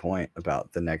to a good point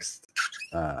about the next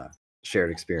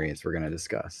shared experience we're going to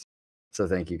discuss. So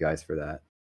thank you guys for that.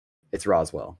 It's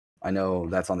Roswell. I know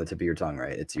that's on the tip of your tongue,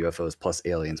 right? It's UFOs plus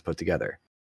aliens put together.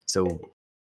 So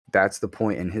that's the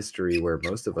point in history where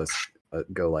most of us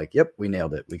go like, yep, we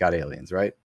nailed it. We got aliens,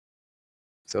 right?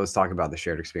 So let's talk about the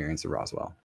shared experience of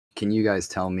Roswell. Can you guys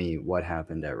tell me what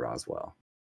happened at Roswell?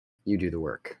 You do the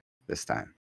work this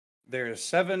time. There's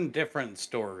 7 different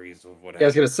stories of what happened. I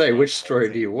was going to say, which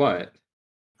story do you want?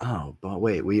 Oh, but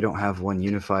wait, we don't have one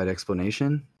unified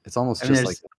explanation? It's almost I mean, just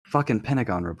like a fucking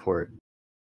Pentagon report.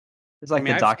 There's like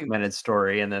the I've documented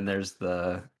story, and then there's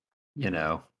the,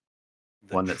 the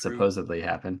one that true- supposedly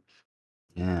happened.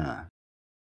 Yeah.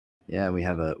 Yeah, we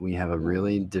have a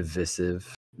really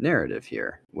divisive narrative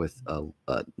here with a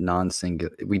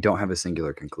non-singular. We don't have a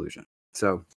singular conclusion.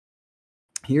 So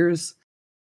here's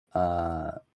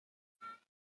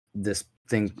this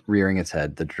thing rearing its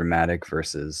head: the dramatic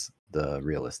versus the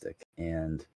realistic.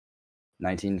 And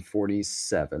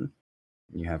 1947,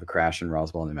 you have a crash in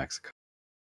Roswell, New Mexico,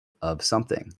 of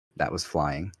something that was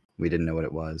flying. We didn't know what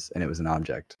it was, and it was an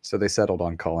object. So they settled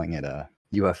on calling it a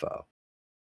UFO.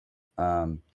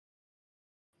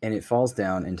 And it falls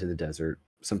down into the desert.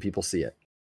 Some people see it.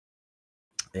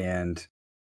 And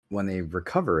when they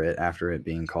recover it after it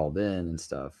being called in and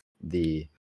stuff, the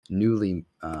newly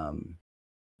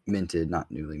not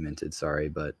newly minted, sorry,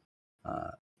 but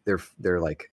they're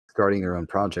like starting their own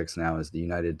projects now as the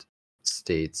United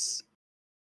States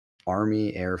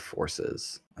Army Air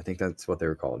Forces. I think that's what they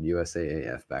were called,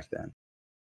 USAAF back then.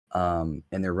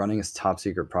 And they're running this top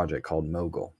secret project called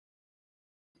Mogul.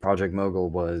 Project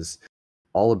Mogul was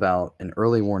all about an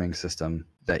early warning system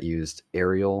that used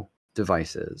aerial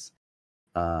devices,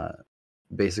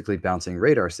 basically bouncing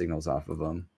radar signals off of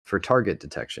them for target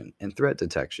detection and threat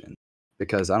detection.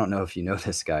 Because I don't know if you know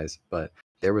this, guys, but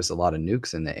there was a lot of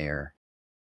nukes in the air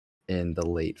in the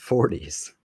late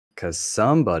 40s because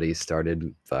somebody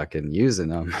started fucking using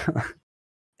them.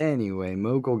 Anyway,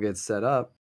 Mogul gets set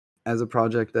up as a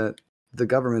project that the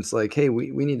government's like, hey,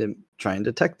 we need to try and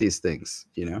detect these things,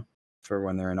 for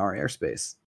when they're in our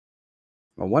airspace.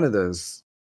 Well, one of those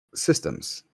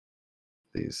systems,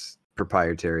 these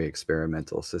proprietary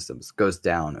experimental systems, goes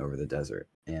down over the desert,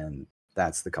 and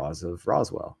that's the cause of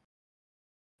Roswell.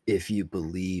 If you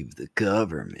believe the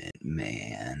government,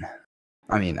 man.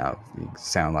 I mean, you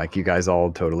sound like you guys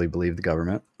all totally believe the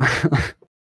government.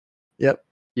 Yep.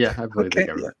 Yeah, I believe the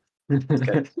government. Yeah.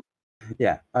 Okay.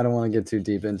 Yeah, I don't want to get too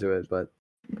deep into it, but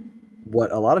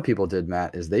what a lot of people did,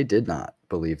 Matt, is they did not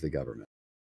believe the government.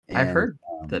 I've heard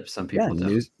that some people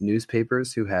don't.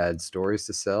 Newspapers who had stories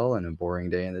to sell and a boring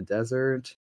day in the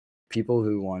desert, people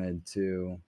who wanted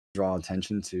to draw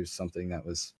attention to something that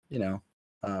was,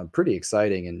 pretty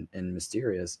exciting and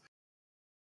mysterious,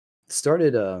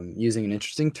 started using an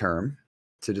interesting term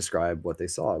to describe what they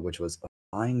saw, which was a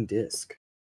flying disc.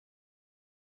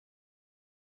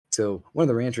 So one of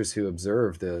the ranchers who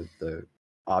observed the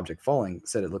object falling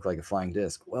said it looked like a flying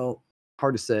disc. Well,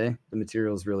 hard to say. The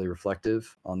material is really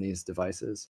reflective on these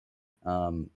devices.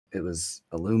 It was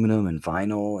aluminum and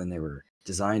vinyl, and they were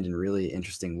designed in really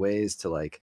interesting ways to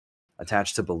like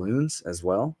attach to balloons as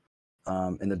well.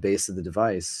 And the base of the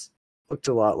device looked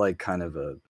a lot like kind of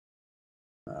a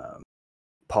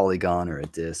polygon or a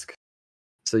disc.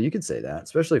 So you could say that,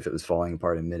 especially if it was falling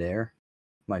apart in midair.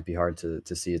 Might be hard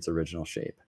to see its original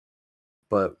shape.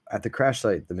 But at the crash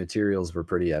site, the materials were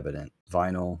pretty evident: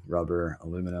 vinyl, rubber,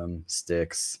 aluminum,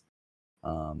 sticks.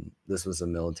 This was a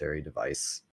military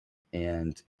device.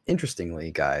 And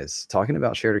interestingly, guys, talking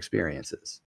about shared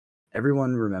experiences,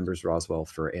 everyone remembers Roswell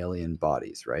for alien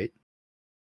bodies, right?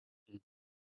 You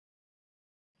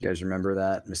guys remember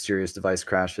that? Mysterious device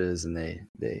crashes and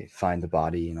they find the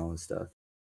body and all this stuff.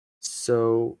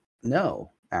 So,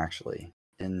 no, actually.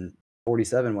 In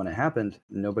 47, when it happened,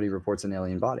 nobody reports an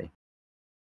alien body.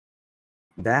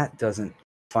 That doesn't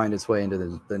find its way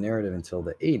into the narrative until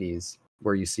the 80s,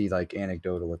 where you see like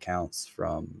anecdotal accounts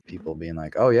from people being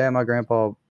like, oh yeah, my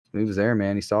grandpa, he was there,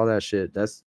 man, he saw that shit.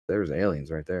 There's aliens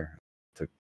right there, to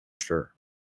sure.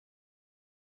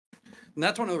 And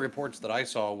that's one of the reports that I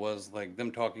saw was like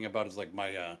them talking about is like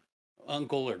my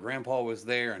uncle or grandpa was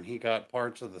there and he got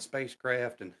parts of the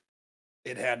spacecraft and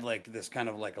it had like this kind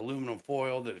of like aluminum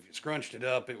foil that if you scrunched it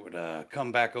up, it would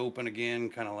come back open again,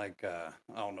 kind of like I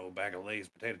don't know, a bag of Lay's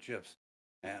potato chips.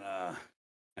 And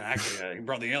actually, he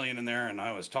brought the alien in there, and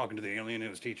I was talking to the alien. It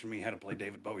was teaching me how to play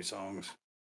David Bowie songs.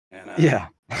 And yeah.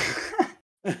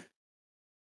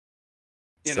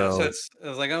 So I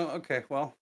was like, oh, okay,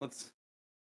 well, that's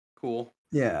cool.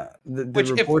 Yeah.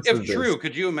 Which, if true,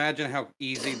 could you imagine how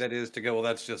easy that is to go? Well,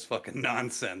 that's just fucking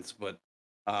nonsense. But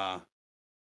yeah.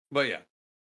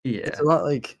 Yeah.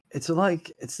 It's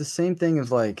the same thing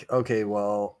of like, okay,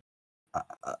 well,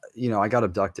 I got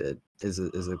abducted is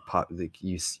a pop, like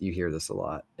you hear this a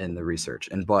lot in the research.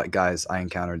 But guys, I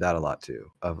encountered that a lot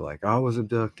too, of like, I was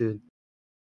abducted.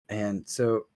 And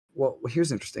so, well,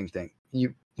 here's an interesting thing.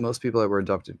 Most people that were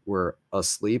abducted were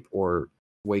asleep or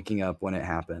waking up when it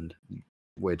happened,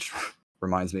 which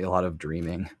reminds me a lot of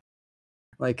dreaming.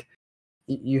 Like,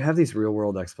 you have these real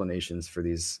world explanations for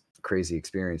these crazy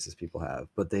experiences people have,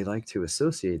 but they like to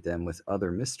associate them with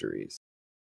other mysteries,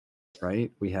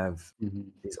 right? We have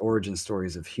these origin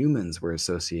stories of humans were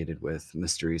associated with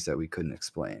mysteries that we couldn't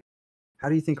explain. How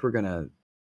do you think we're going to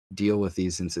deal with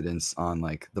these incidents on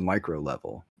like the micro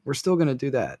level. We're still going to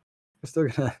do that. We're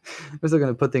still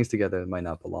gonna put things together that might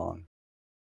not belong.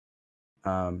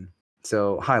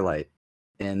 So highlight,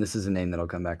 and this is a name that'll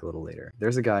come back a little later.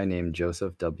 There's a guy named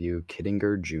Joseph W.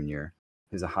 Kittinger Jr.,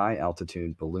 who's a high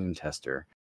altitude balloon tester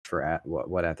for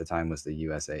what at the time was the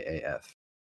USAAF,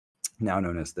 now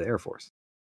known as the Air Force.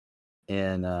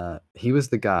 And he was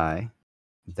the guy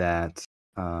that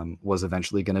was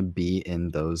eventually going to be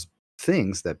in those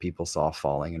things that people saw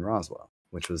falling in Roswell,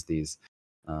 which was these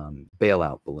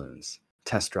bailout balloons,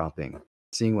 test dropping,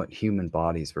 seeing what human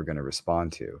bodies were going to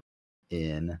respond to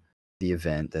in the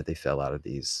event that they fell out of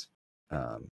these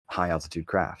high altitude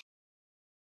craft.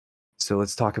 So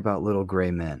let's talk about little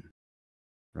gray men,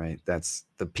 right? That's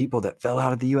the people that fell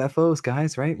out of the UFOs,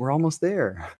 guys, right? We're almost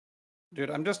there. Dude,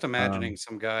 I'm just imagining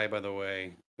some guy, by the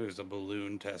way, who's a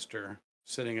balloon tester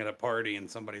sitting at a party and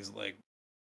somebody's like,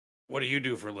 "What do you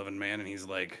do for a living, man?" And he's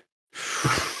like,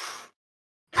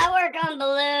 I work on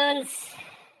balloons.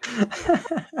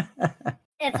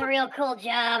 It's a real cool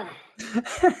job.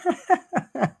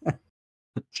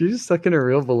 Did you just suck in a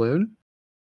real balloon?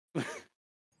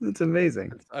 That's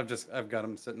amazing. I've got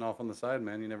him sitting off on the side,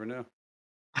 man. You never know.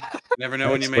 Never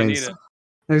know when you may need it.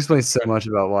 That explains so much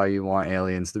about why you want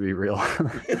aliens to be real.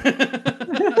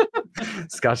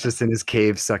 Scott's just in his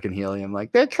cave sucking helium,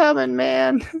 like, they're coming,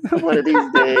 man. One of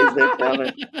these days, they're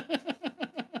coming.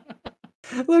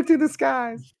 Look to the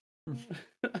skies.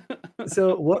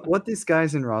 So what these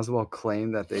guys in Roswell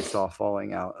claim that they saw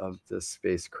falling out of the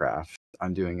spacecraft,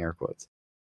 I'm doing air quotes,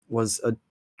 was a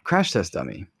crash test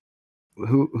dummy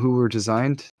who were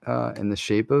designed in the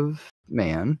shape of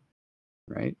man,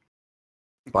 right?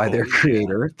 By their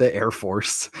creator, the Air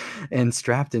Force, and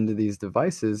strapped into these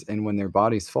devices. And when their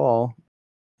bodies fall,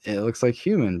 it looks like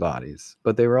human bodies.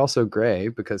 But they were also gray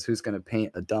because who's going to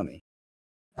paint a dummy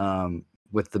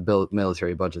with the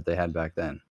military budget they had back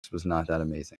then, which was not that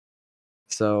amazing.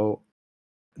 So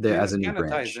there, as a new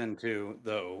branch, ties into,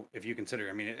 though, if you consider.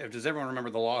 I mean, does everyone remember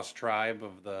the Lost Tribe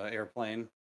of the airplane?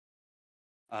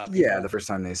 Yeah, the first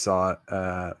time they saw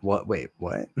it. What? Wait,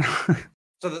 what?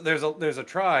 So there's a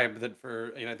tribe that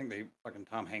I think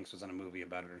Tom Hanks was in a movie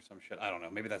about it or some shit. I don't know.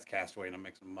 Maybe that's Castaway and I'm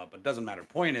mixing them up. But it doesn't matter.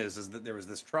 Point is that there was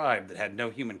this tribe that had no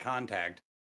human contact.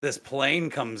 This plane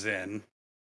comes in,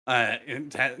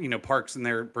 parks in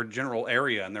their general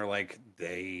area, and they're like,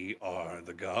 they are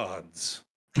the gods.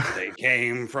 They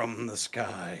came from the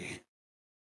sky.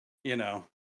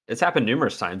 It's happened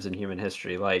numerous times in human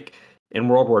history. Like in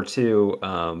World War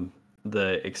II,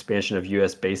 the expansion of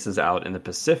U.S. bases out in the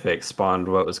Pacific spawned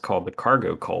what was called the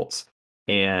cargo cults.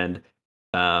 And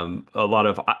a lot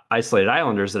of isolated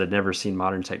islanders that had never seen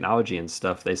modern technology and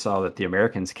stuff, they saw that the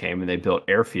Americans came and they built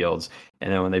airfields.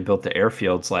 And then when they built the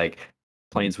airfields, like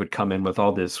planes would come in with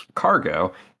all this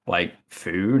cargo, like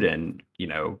food and,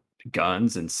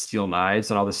 guns and steel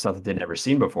knives and all this stuff that they'd never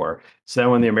seen before.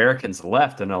 So when the Americans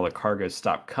left and all the cargo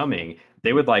stopped coming,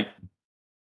 they would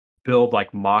build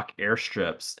mock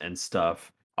airstrips and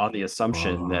stuff on the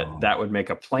assumption that would make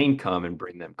a plane come and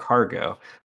bring them cargo.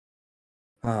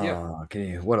 Oh,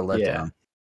 okay. What a letdown.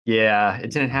 Yeah, it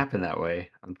didn't happen that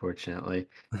way, unfortunately.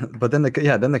 But then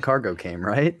the cargo came,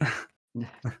 right?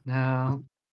 No.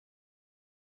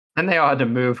 And they all had to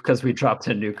move because we dropped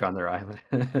a nuke on their island.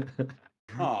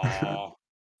 Oh.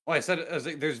 Well, I said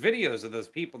there's videos of those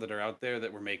people that are out there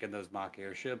that were making those mock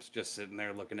airships, just sitting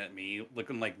there looking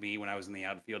like me when I was in the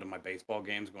outfield of my baseball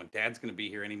games, going, "Dad's going to be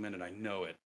here any minute. I know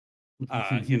it."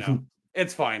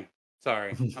 It's fine.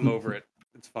 Sorry, I'm over it.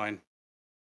 It's fine.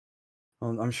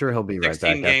 Well, I'm sure he'll be right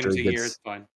back. 16 games a year. It's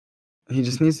fine. He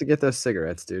just needs to get those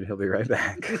cigarettes, dude. He'll be right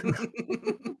back.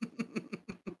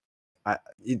 I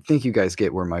think you guys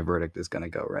get where my verdict is going to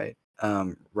go, right?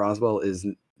 Roswell is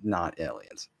not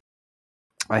aliens.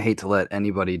 I hate to let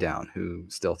anybody down who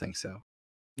still thinks so.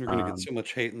 You're going to get so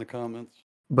much hate in the comments.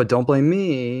 But don't blame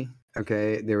me.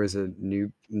 Okay, there was a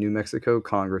New Mexico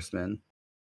congressman.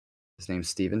 His name's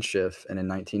Stephen Schiff, and in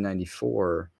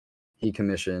 1994, he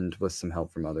commissioned, with some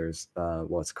help from others,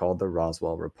 what's called the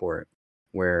Roswell Report,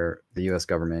 where the U.S.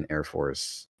 government, Air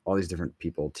Force, all these different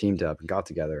people teamed up and got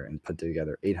together and put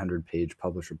together 800-page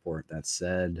published report that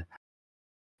said,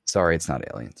 sorry, it's not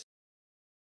aliens.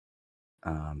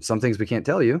 Some things we can't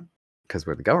tell you because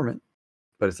we're the government,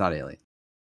 but it's not alien.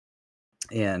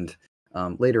 And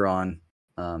later on,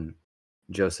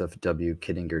 Joseph W.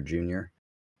 Kittinger Jr.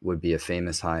 would be a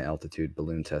famous high-altitude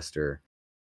balloon tester,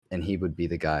 and he would be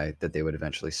the guy that they would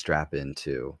eventually strap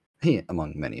into, he,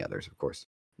 among many others, of course,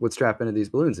 would strap into these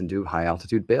balloons and do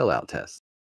high-altitude bailout tests,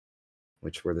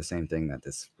 which were the same thing that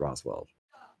this Roswell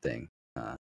thing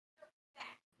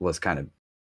was kind of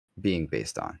being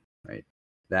based on, right?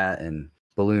 That and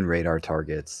balloon radar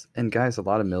targets. And guys, a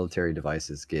lot of military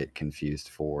devices get confused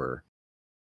for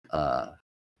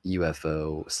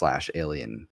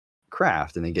UFO/alien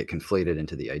craft, and they get conflated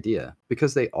into the idea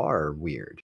because they are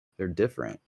weird. They're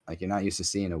different. Like, you're not used to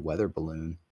seeing a weather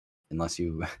balloon unless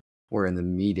you were in the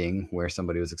meeting where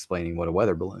somebody was explaining what a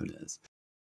weather balloon is.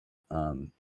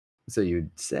 So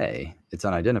you'd say it's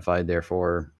unidentified,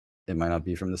 therefore it might not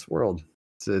be from this world.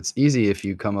 So it's easy if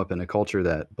you come up in a culture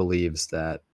that believes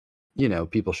that, you know,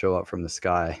 people show up from the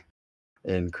sky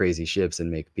in crazy ships and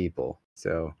make people.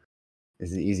 So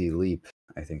it's an easy leap,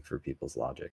 I think, for people's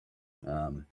logic.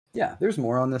 Yeah, there's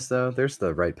more on this, though. There's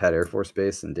the Wright Pat Air Force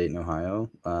Base in Dayton, Ohio,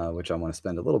 which I want to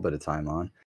spend a little bit of time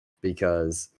on,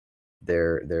 because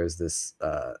there's this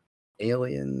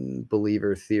alien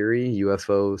believer theory,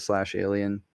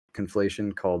 UFO/alien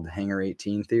conflation, called Hangar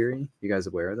 18 theory. You guys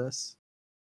aware of this?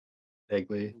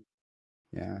 Vaguely.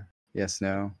 Yeah. Yes,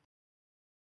 no.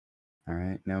 All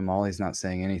right. No, Molly's not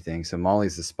saying anything. So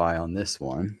Molly's the spy on this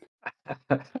one.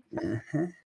 Uh-huh.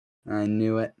 I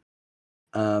knew it.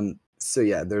 So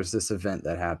yeah, there's this event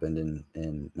that happened in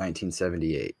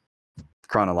 1978,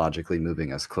 chronologically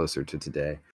moving us closer to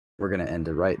today. We're going to end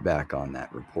right back on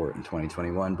that report in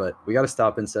 2021, but we got to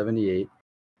stop in 78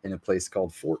 in a place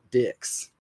called Fort Dix,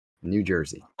 New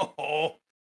Jersey. Oh,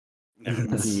 never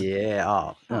mind. Yeah.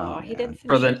 Oh, Oh, he didn't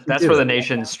For finish the it. that's where the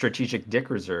nation's strategic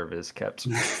dick reserve is kept.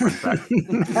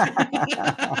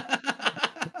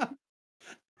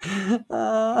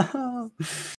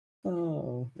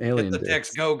 Oh, Hit alien the dicks.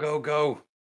 dicks. Go, go, go.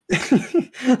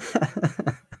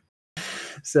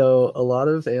 So a lot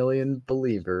of alien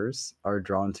believers are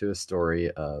drawn to a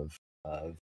story of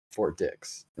Fort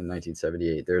Dix in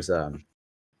 1978. There's a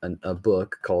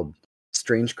book called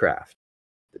Strange Craft,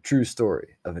 the true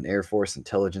story of an Air Force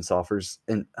intelligence officer's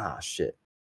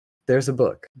There's a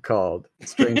book called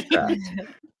Strange Craft,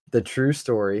 the true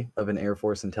story of an Air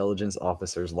Force intelligence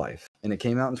officer's life. And it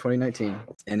came out in 2019,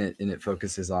 and it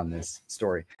focuses on this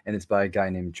story. And it's by a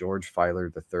guy named George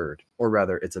Filer III, or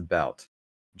rather, it's about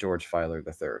George Filer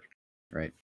III,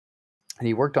 right? And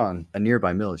he worked on a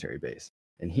nearby military base.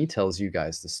 And he tells you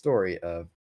guys the story of,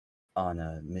 on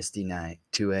a misty night,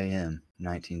 2 a.m.,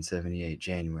 1978,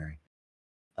 January.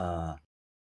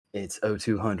 It's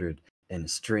 0200, and a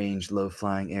strange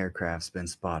low-flying aircraft's been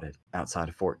spotted outside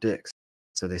of Fort Dix.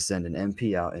 So they send an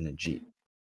MP out in a Jeep,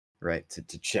 right,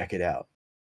 to check it out.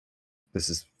 This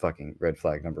is fucking red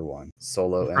flag number one.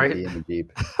 Solo MP in the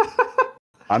Jeep.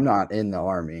 I'm not in the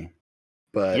Army,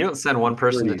 but You don't send one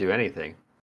person to do anything.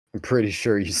 I'm pretty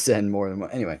sure you send more than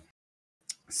one. Anyway,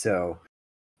 so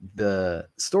the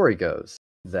story goes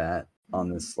that on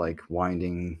this like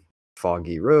winding,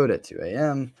 foggy road at 2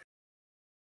 a.m.,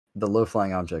 the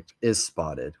low-flying object is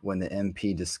spotted when the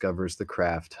MP discovers the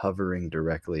craft hovering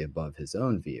directly above his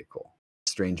own vehicle.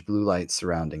 Strange blue lights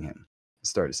surrounding him.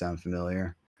 Start to sound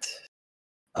familiar.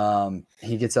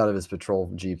 He gets out of his patrol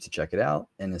Jeep to check it out,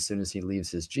 and as soon as he leaves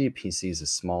his Jeep, he sees a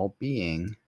small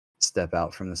being step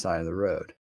out from the side of the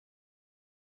road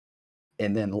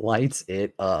and then lights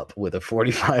it up with a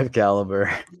 45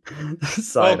 caliber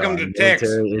Welcome to Dix.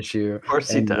 military issue. Of course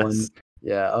he does.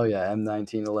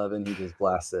 M1911. He just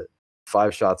blasts it.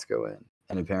 5 shots go in,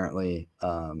 and apparently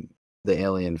the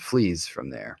alien flees from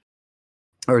there,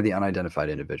 or the unidentified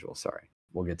individual. Sorry,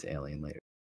 we'll get to alien later.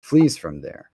 Flees from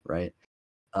there, right,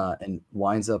 and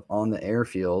winds up on the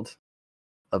airfield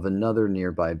of another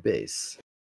nearby base.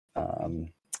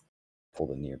 Pull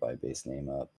the nearby base name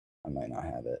up. I might not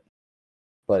have it,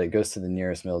 but it goes to the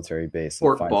nearest military base and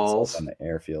Fort finds Balls. itself on the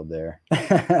airfield there.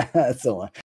 That's the one.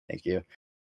 Thank you.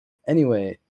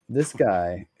 Anyway, this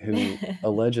guy who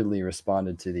allegedly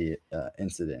responded to the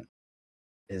incident,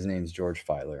 his name's George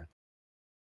Filer,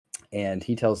 and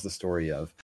he tells the story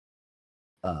of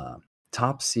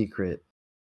top secret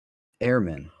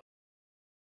airmen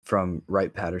from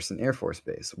Wright-Patterson Air Force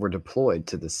Base were deployed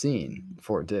to the scene,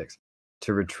 Fort Dix,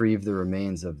 to retrieve the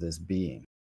remains of this being,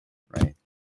 right?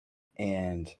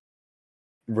 And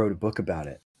wrote a book about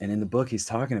it. And in the book, he's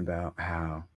talking about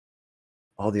how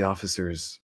all the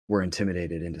officers were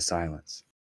intimidated into silence.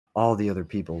 All the other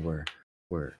people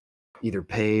were either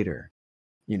paid or,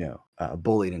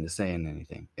 bullied into saying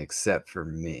anything, except for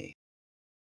me.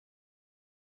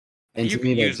 And You to can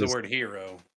me, that use the just- word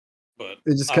hero, but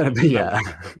It just kind of be, yeah.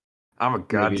 I'm a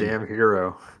goddamn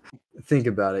hero. Think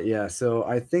about it. Yeah. So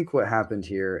I think what happened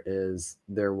here is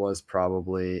there was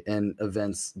probably, and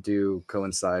events do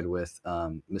coincide with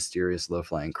mysterious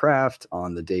low-flying craft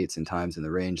on the dates and times and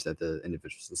the range that the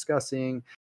individual is discussing.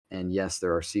 And yes,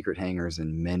 there are secret hangars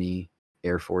in many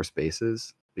Air Force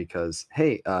bases because,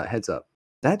 hey, heads up,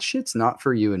 that shit's not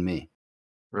for you and me.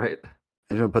 Right.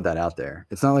 I just want to put that out there.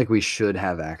 It's not like we should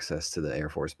have access to the Air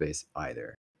Force Base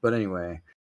either. But anyway,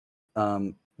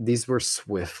 these were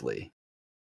swiftly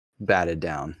batted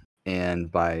down,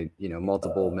 and by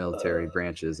multiple military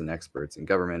branches and experts and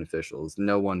government officials.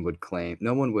 No one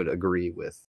would agree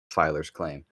with Filer's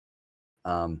claim.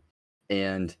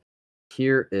 And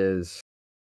here is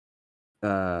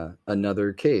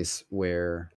another case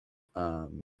where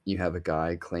you have a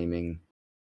guy claiming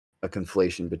a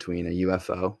conflation between a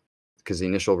UFO, because the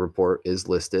initial report is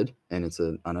listed and it's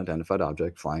an unidentified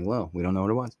object flying low. We don't know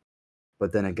what it was.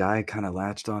 But then a guy kind of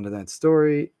latched onto that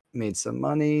story, made some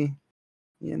money.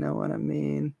 You know what I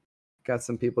mean? Got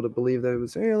some people to believe that it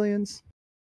was aliens.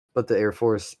 But the Air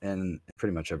Force and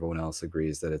pretty much everyone else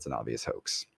agrees that it's an obvious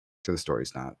hoax. So the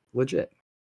story's not legit.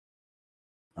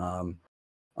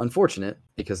 Unfortunate,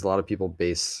 because a lot of people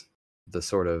base the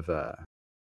sort of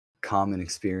common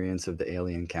experience of the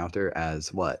alien encounter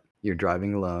as what? You're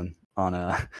driving alone on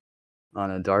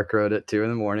a dark road at 2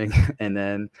 a.m, and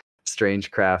then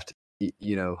strange craft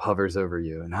hovers over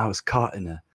you, and I was caught in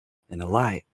a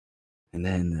light, and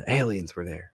then the aliens were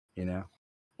there.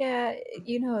 Yeah,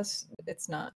 it's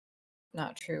not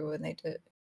true when they did.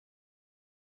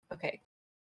 Okay,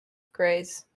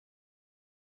 grays.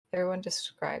 Everyone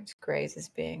describes grays as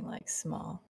being like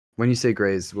small. When you say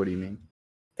grays, what do you mean?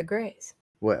 The grays.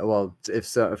 Well,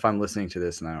 if I'm listening to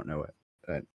this and I don't know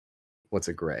it, what's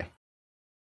a gray?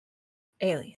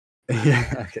 Alien.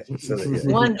 Yeah. Okay. So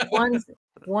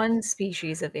One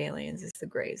species of aliens is the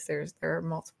grays. There are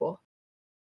multiple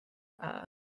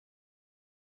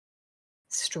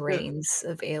strains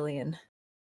of alien.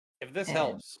 If this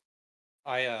helps,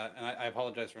 I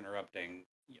apologize for interrupting.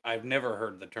 I've never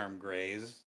heard the term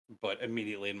grays, but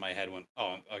immediately in my head went,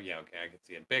 oh yeah, okay, I can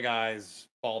see it. Big eyes,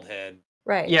 bald head.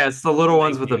 Right. Yeah, it's the little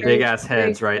ones with the big ass Gray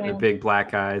heads, right? The skin. big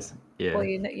black eyes. Yeah. Well,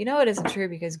 you know it isn't true,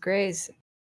 because grays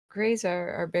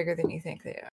are bigger than you think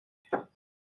they are.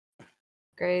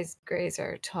 Grays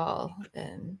are tall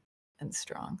and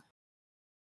strong.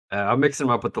 I'll mix them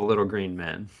up with the little green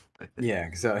men. I think.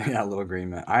 Yeah, little green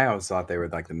men. I always thought they were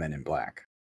like the Men in Black.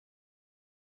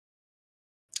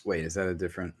 Wait, is that a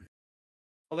different?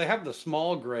 Well, they have the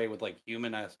small gray with like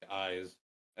human-esque eyes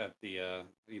at the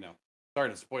sorry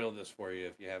to spoil this for you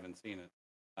if you haven't seen it.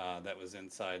 That was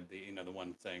inside the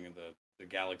one saying the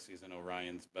galaxies in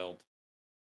Orion's belt.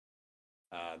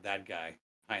 That guy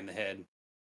behind the head,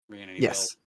 ringing any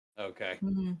Yes. bell. Okay.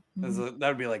 Mm-hmm. That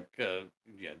would be like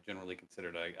generally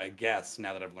considered, I guess,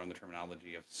 now that I've learned the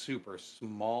terminology, of super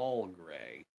small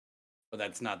gray, but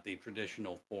that's not the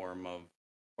traditional form of,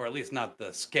 or at least not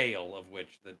the scale of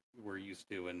which that we're used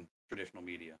to in traditional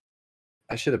media.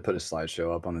 I should have put a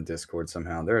slideshow up on the Discord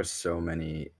somehow. There are so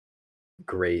many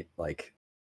great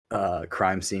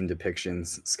crime scene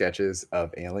depictions, sketches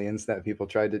of aliens that people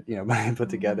tried to put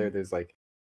together. There's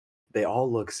they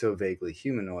all look so vaguely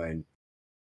humanoid,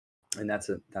 and that's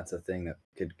a thing that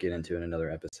could get into in another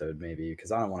episode maybe,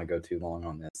 because I don't want to go too long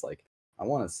on this. I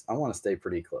want to stay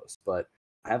pretty close, but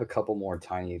I have a couple more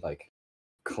tiny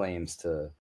claims to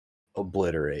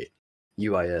obliterate.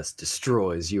 UIS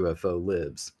destroys, UFO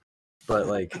lives. But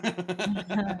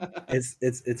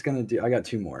it's gonna do. I got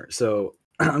 2 more, so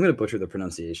I'm gonna butcher the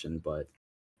pronunciation, but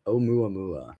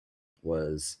Oumuamua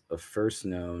was our first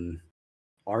known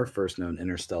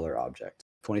interstellar object.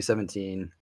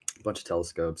 2017, a bunch of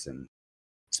telescopes and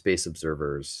space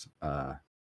observers.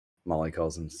 Molly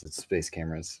calls them space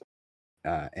cameras,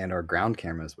 and our ground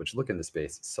cameras, which look into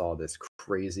space, saw this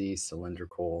crazy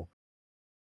cylindrical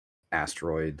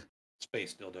asteroid.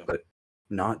 Space dildo. But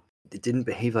it didn't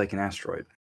behave like an asteroid,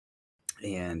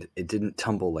 and it didn't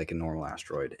tumble like a normal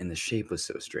asteroid, and the shape was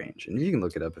so strange. And you can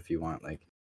look it up if you want,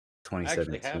 2017. I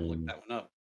actually have looked that one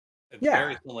up. It's Yeah.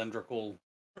 very cylindrical.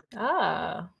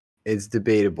 Ah. It's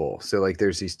debatable. So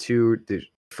there's these two.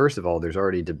 First of all, there's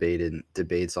already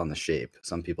debates on the shape.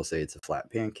 Some people say it's a flat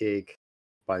pancake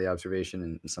by the observation,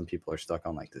 and some people are stuck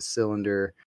on the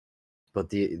cylinder. But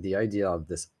the idea of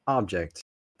this object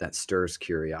that stirs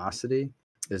curiosity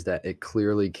is that it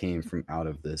clearly came from out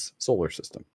of this solar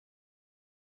system.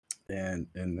 And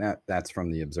that's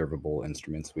from the observable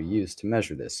instruments we use to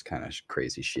measure this kind of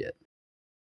crazy shit.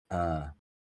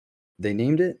 They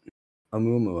named it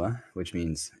Oumuamua, which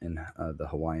means in the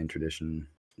Hawaiian tradition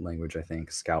language, I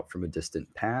think, scout from a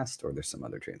distant past, or there's some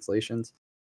other translations.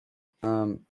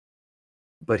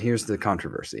 But here's the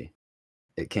controversy.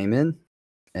 It came in,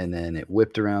 and then it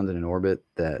whipped around in an orbit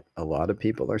that a lot of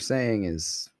people are saying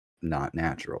is not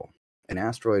natural. An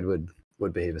asteroid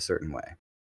would behave a certain way,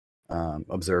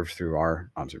 observed through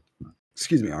our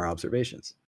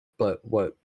observations. But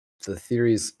what the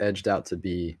theories edged out to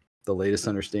be the latest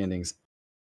understandings,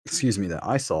 that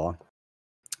I saw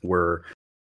were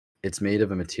it's made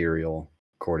of a material,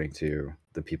 according to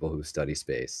the people who study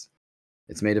space.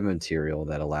 It's made of a material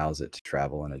that allows it to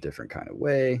travel in a different kind of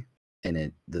way.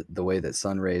 And the way that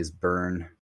sun rays burn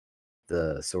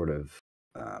the sort of,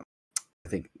 I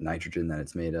think, nitrogen that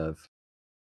it's made of,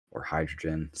 or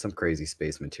hydrogen, some crazy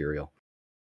space material.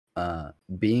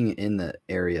 Being in the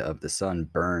area of the sun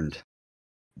burned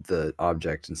the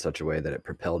object in such a way that it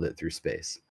propelled it through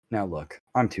space. Now look,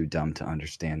 I'm too dumb to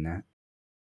understand that.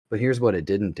 But here's what it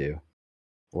didn't do.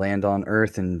 Land on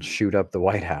Earth and shoot up the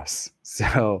White House.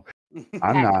 So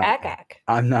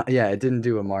I'm not, yeah, it didn't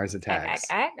do a Mars attacks.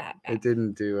 It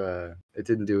didn't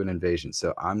do an invasion.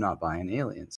 So I'm not buying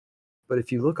aliens. But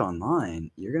if you look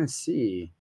online, you're going to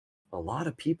see a lot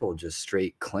of people just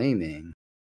straight claiming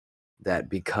that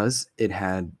because it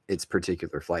had its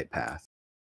particular flight path,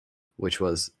 which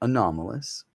was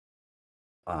anomalous,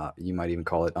 you might even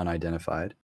call it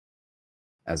unidentified,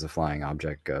 as a flying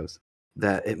object goes,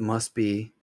 that it must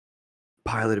be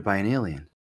piloted by an alien.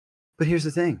 But here's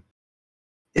the thing.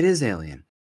 It is alien.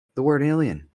 The word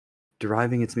alien,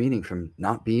 deriving its meaning from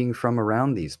not being from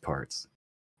around these parts.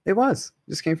 It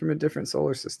just came from a different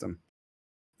solar system.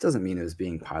 It doesn't mean it was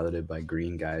being piloted by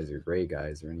green guys or gray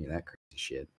guys or any of that crazy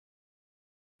shit.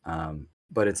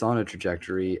 But it's on a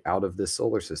trajectory out of this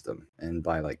solar system. And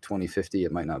by like 2050,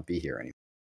 it might not be here anymore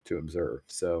to observe.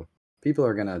 So people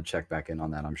are going to check back in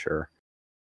on that, I'm sure.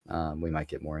 We might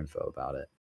get more info about it.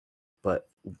 But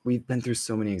we've been through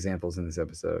so many examples in this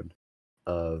episode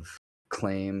of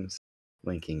claims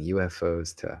linking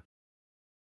UFOs to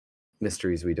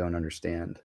mysteries we don't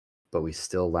understand, but we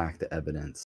still lack the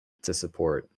evidence to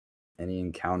support any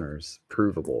encounters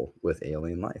provable with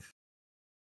alien life.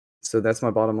 So that's my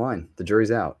bottom line. The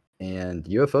jury's out. And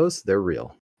UFOs, they're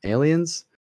real. Aliens,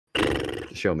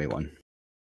 show me one.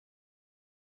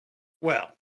 Well,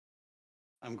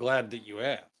 I'm glad that you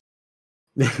asked.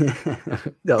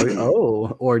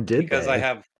 Oh, or did because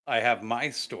they? I have my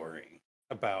story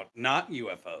about not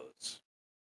UFOs,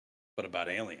 but about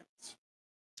aliens.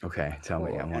 Okay, tell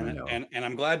me. I want to know. And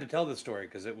I'm glad to tell this story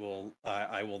because it will.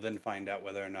 I will then find out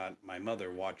whether or not my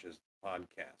mother watches the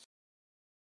podcast.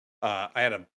 I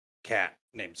had a cat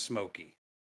named Smokey.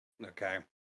 Okay,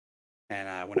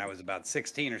 and when I was about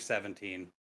 16 or 17,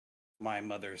 my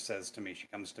mother says to me, she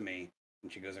comes to me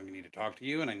and she goes, "I need to talk to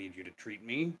you, and I need you to treat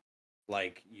me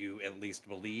like you at least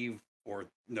believe or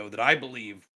know that I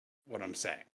believe what I'm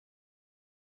saying."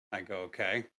 I go,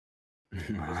 "Okay."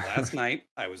 Last night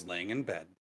I was laying in bed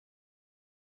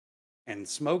and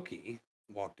Smokey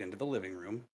walked into the living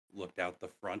room, looked out the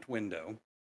front window,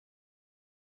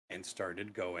 and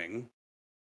started going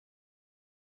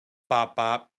bop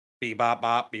bop bee bop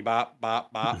bop bee bop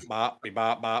bop bop bop bee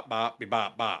bop bop bop bee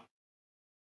bop bop.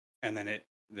 And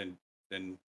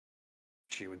then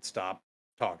she would stop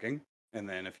talking, and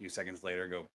then a few seconds later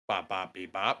go bop bop bee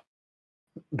bop.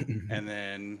 And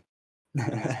then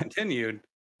this continued,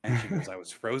 and she goes, "I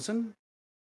was frozen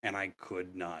and I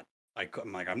could not.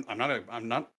 I'm like, I'm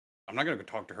not gonna go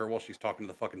talk to her while she's talking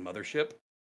to the fucking mothership,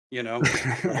 you know."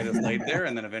 I just laid there,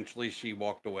 and then eventually she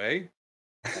walked away,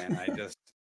 and I just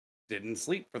didn't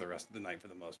sleep for the rest of the night for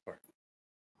the most part.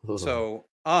 So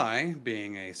I,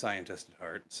 being a scientist at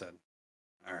heart, said,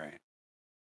 "All right, I'm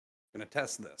gonna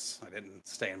test this." I didn't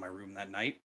stay in my room that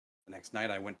night. The next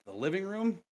night I went to the living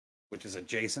room, which is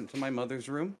adjacent to my mother's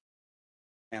room.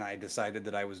 And I decided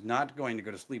that I was not going to go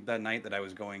to sleep that night, that I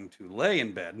was going to lay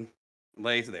in bed,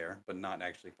 lay there, but not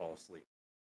actually fall asleep.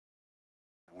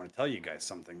 I want to tell you guys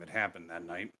something that happened that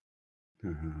night.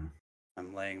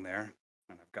 I'm laying there,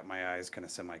 and I've got my eyes kind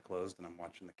of semi-closed, and I'm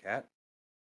watching the cat.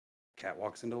 The cat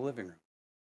walks into the living room,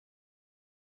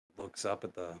 looks up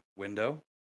at the window,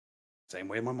 same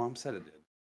way my mom said it did.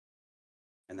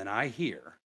 And then I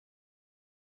hear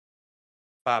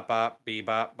bop, bop, bee,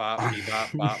 bop, bop, bee,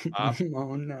 bop, bop, bop.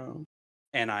 Oh, no.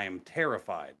 And I am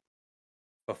terrified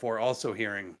before also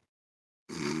hearing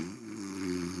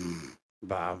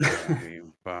bop, bee,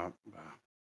 bop, bop.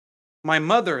 My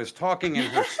mother is talking in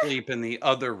her sleep in the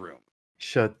other room.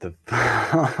 Shut the...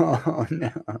 Oh,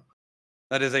 no.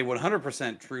 That is a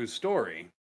 100% true story.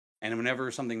 And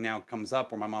whenever something now comes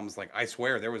up where my mom's like, "I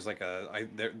swear there was like I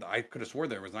could have swore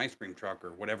there was an ice cream truck,"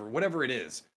 or whatever it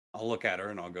is, I'll look at her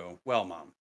and I'll go, "Well,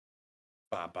 Mom,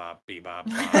 bop, bop, bee, bop,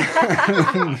 bop."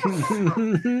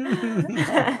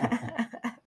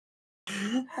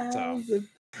 So.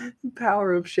 The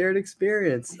power of shared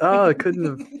experience. Oh, it couldn't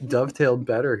have dovetailed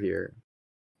better here.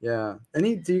 Yeah.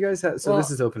 Do you guys have... So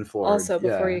this is open floor. Also,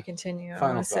 before you continue, I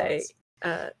want to say,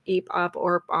 eep op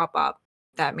or bop op.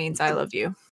 That means I love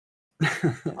you.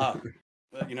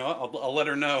 But you know what? I'll let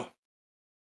her know.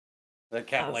 That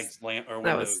cat That was- likes lamp or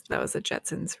That windows. was a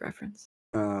Jetsons reference.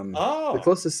 Oh. The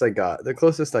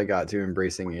closest I got to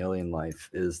embracing alien life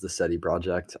is the SETI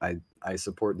project. I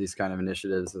support these kind of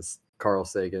initiatives, this Carl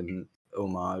Sagan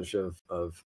homage of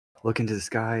look into the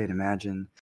sky and imagine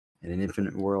in an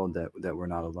infinite world that we're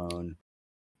not alone.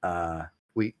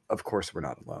 Of course we're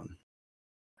not alone.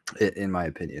 In my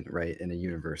opinion, right? In a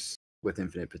universe with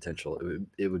infinite potential,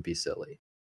 it would be silly.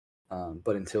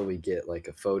 But until we get like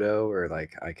a photo or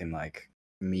like I can like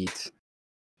meet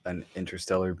an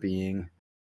interstellar being,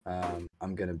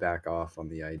 I'm gonna back off on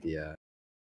the idea.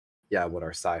 Yeah, what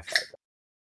our sci-fi.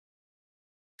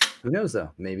 Who knows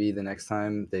though? Maybe the next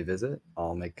time they visit,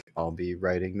 I'll be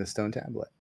writing the stone tablet.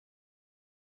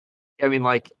 I mean,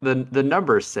 like the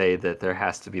numbers say that there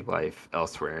has to be life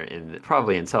elsewhere,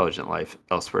 probably intelligent life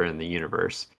elsewhere in the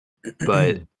universe.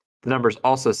 But the numbers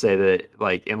also say that,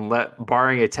 like,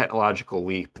 barring a technological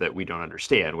leap that we don't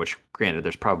understand, which granted,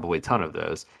 there's probably a ton of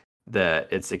those, that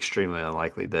it's extremely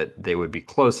unlikely that they would be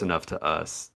close enough to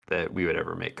us that we would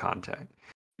ever make contact.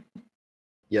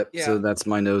 Yep. Yeah. So that's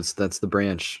my notes. That's the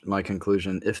branch. My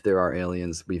conclusion: if there are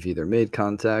aliens, we've either made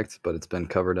contact, but it's been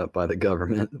covered up by the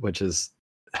government, which is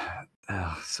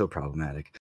so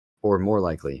problematic, or more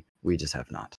likely, we just have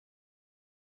not.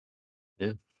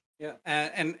 Yeah,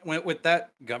 and with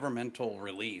that governmental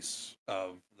release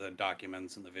of the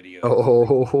documents and the videos,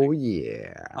 Oh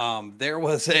yeah. there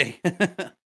was a,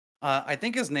 I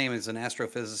think his name is an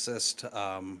astrophysicist,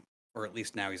 or at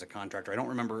least now he's a contractor. I don't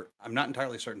remember. I'm not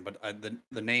entirely certain, but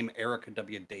the name Eric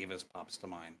W. Davis pops to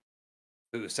mind,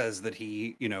 who says that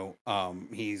he,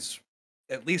 he's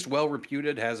at least well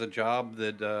reputed, has a job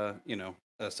that, a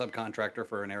subcontractor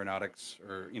for an aeronautics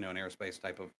or an aerospace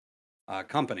type of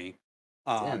company.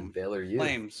 Damn, Baylor U.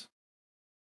 Claims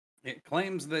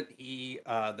that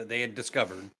that they had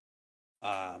discovered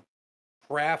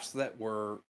crafts that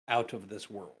were out of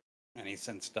this world, and he's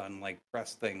since done like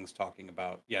press things talking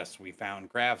about, yes, we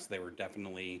found crafts. They were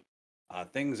definitely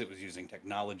things. It was using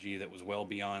technology that was well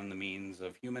beyond the means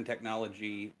of human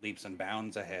technology, leaps and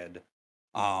bounds ahead,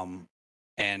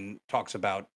 and talks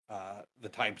about the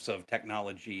types of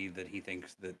technology that he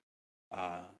thinks that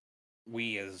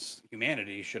we as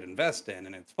humanity should invest in.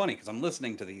 And it's funny because I'm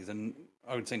listening to these, and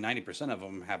I would say 90% of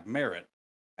them have merit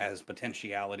as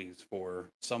potentialities for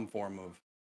some form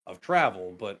of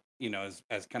travel. But as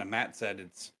kind of Matt said,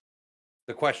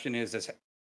 the question is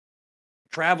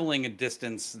traveling a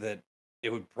distance that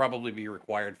it would probably be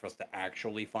required for us to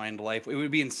actually find life. It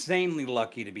would be insanely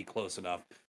lucky to be close enough,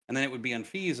 and then it would be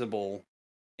unfeasible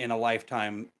in a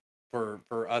lifetime for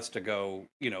us to go.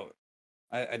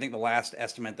 I think the last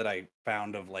estimate that I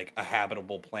found of like a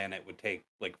habitable planet would take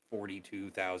like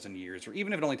 42,000 years, or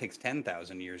even if it only takes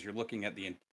 10,000 years, you're looking at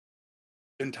the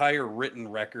entire written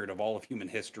record of all of human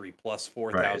history plus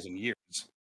 4,000 years.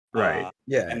 Right.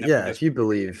 Yeah. and Yeah. If you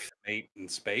believe in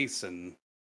space, and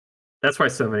That's why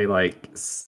so many, like,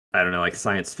 I don't know, like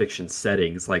science fiction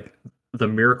settings, like the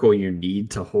miracle you need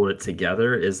to hold it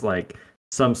together is like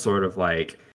some sort of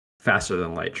like faster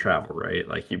than light travel, right?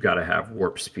 Like you've got to have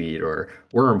warp speed or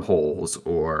wormholes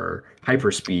or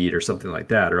hyperspeed or something like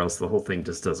that, or else the whole thing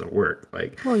just doesn't work.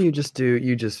 Like, well, you got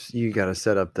to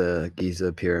set up the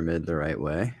Giza pyramid the right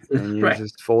way, and you Right.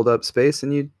 just fold up space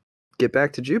and you get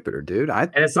back to Jupiter, dude. and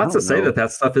it's not I to don't say know.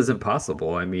 that stuff isn't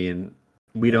possible. I mean,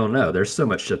 we don't know. There's so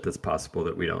much shit that's possible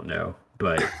that we don't know.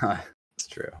 But It's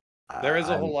true. there is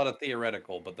a whole lot of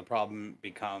theoretical, but the problem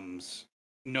becomes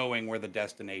knowing where the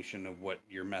destination of what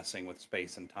you're messing with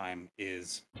space and time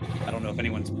is. I don't know if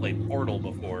anyone's played Portal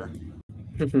before.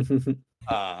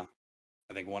 I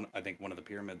think one of the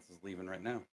pyramids is leaving right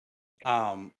now.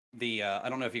 I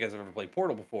don't know if you guys have ever played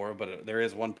Portal before, but there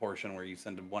is one portion where you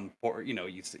send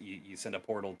you send a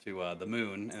portal to the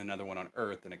moon and another one on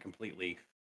Earth, and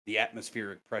the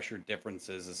atmospheric pressure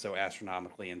differences is so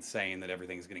astronomically insane that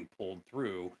everything's getting pulled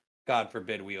through. God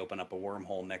forbid we open up a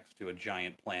wormhole next to a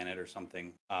giant planet or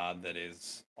something that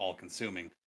is all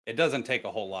consuming. It doesn't take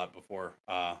a whole lot before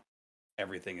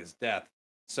everything is death.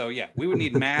 So yeah, we would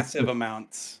need massive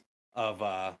amounts of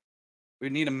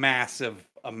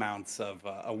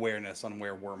awareness on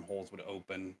where wormholes would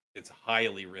open. It's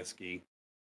highly risky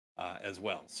as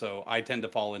well. So I tend to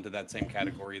fall into that same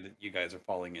category that you guys are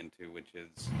falling into, which is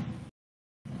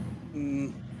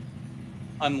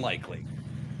unlikely,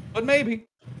 but maybe.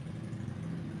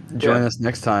 Join us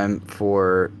next time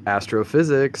for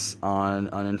astrophysics on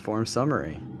Uninformed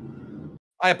Summary.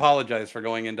 I apologize for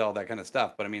going into all that kind of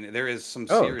stuff, but I mean, there is some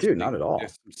Oh, serious dude, not at all.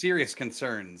 There's some serious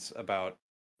concerns about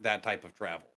that type of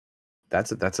travel.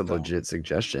 That's a legit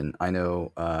suggestion. I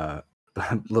know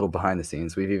little behind the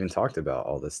scenes. We've even talked about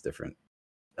all this different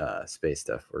space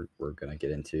stuff we're gonna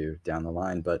get into down the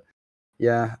line. But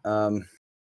yeah,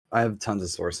 I have tons of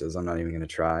sources. I'm not even gonna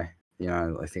try. You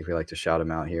know, I think we like to shout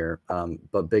them out here.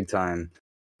 But big time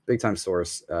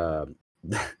source. The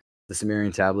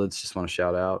Sumerian tablets. Just want to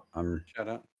shout out. Shout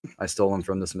out. I stole them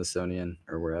from the Smithsonian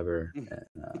or wherever, and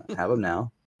have them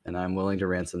now. And I'm willing to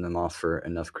ransom them off for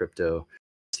enough crypto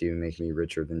to make me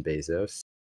richer than Bezos.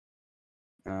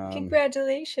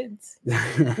 Congratulations.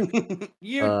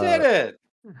 You did it.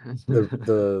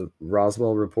 The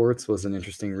Roswell reports was an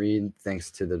interesting read.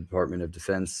 Thanks to the Department of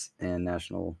Defense and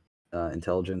National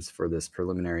Intelligence for this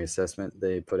preliminary assessment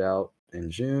they put out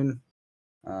in June.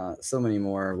 So many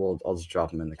more. I'll just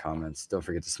drop them in the comments. Don't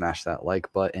forget to smash that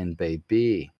like button,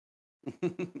 baby.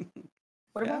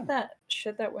 What about that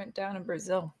shit that went down in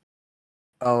Brazil?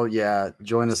 Oh yeah,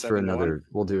 join us for 7-1. another.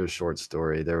 We'll do a short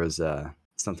story. There was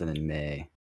something in May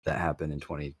that happened in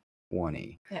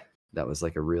 2020. Yeah. That was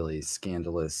like a really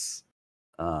scandalous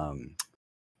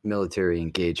military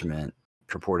engagement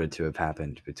purported to have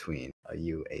happened between a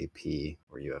UAP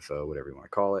or UFO, whatever you want to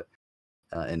call it,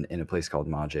 in a place called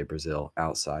Maje, Brazil,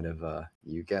 outside of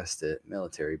you guessed it,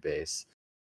 military base.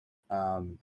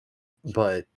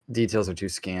 But details are too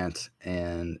scant,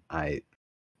 and I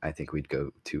think we'd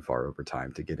go too far over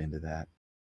time to get into that.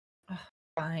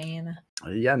 Fine.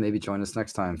 Yeah, maybe join us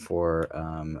next time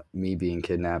for me being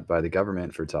kidnapped by the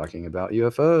government for talking about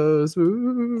UFOs.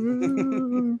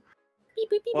 Woo!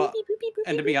 Well,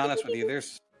 and to be honest with you,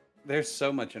 there's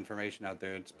so much information out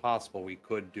there. It's possible we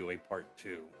could do a part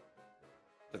 2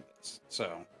 to this.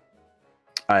 So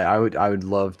I would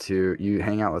love to. You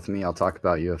hang out with me. I'll talk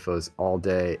about UFOs all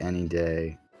day, any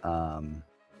day.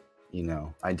 You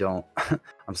know, I don't.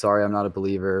 I'm sorry, I'm not a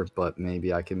believer, but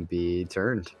maybe I can be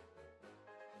turned.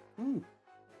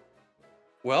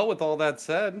 Well, with all that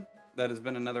said, that has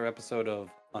been another episode of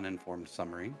Uninformed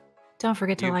Summary. Don't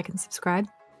forget to like and subscribe.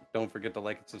 Don't forget to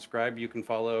like and subscribe. You can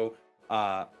follow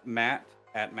Matt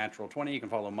at Mattrel20. You can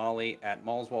follow Molly at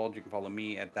Malswald. You can follow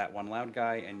me at That One Loud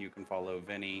Guy. And you can follow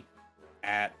Vinny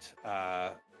at,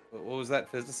 what was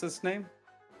that physicist's name?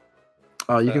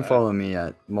 Oh, you can follow me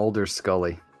at Mulder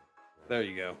Scully. There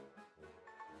you go.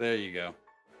 There you go.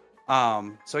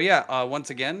 So yeah,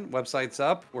 once again, website's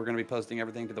up. We're going to be posting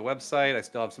everything to the website. I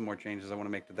still have some more changes I want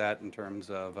to make to that in terms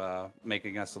of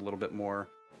making us a little bit more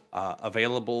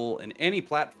available in any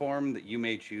platform that you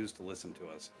may choose to listen to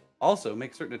us. Also,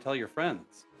 make certain to tell your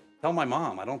friends. Tell my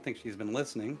mom. I don't think she's been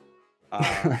listening.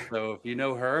 So if you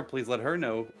know her, please let her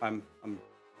know I'm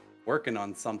working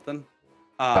on something.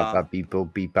 Also, you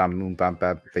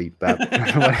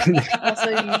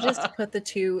just put the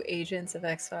two agents of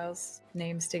X-Files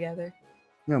names together.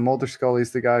 No, Mulder Scully's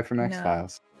the guy from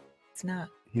X-Files. It's not.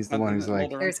 He's the one who's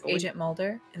like... There's Agent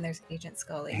Mulder and there's Agent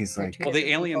Scully. He's like... Well, the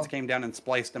aliens came down and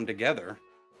spliced them together.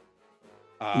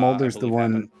 Mulder's the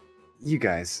one... You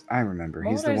guys, I remember.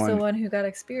 Mulder's He's the one who got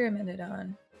experimented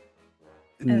on.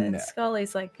 And then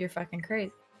Scully's like, you're fucking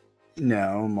crazy.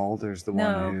 No, Mulder's the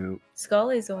one who...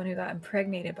 Scully's the one who got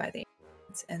impregnated by the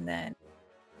aliens, and then...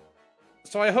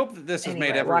 So I hope that this has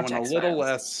made everyone a little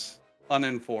less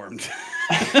uninformed.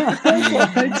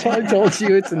 I told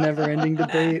you it's a never-ending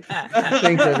debate.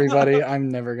 Thanks, everybody. I'm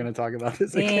never going to talk about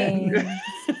this again.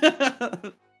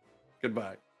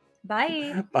 Goodbye.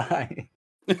 Bye. Bye.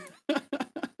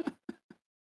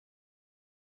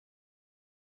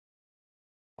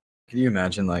 Can you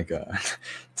imagine, like,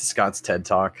 Scott's TED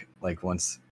Talk, like,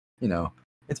 once, you know,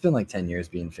 it's been like 10 years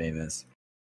being famous.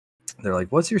 They're like,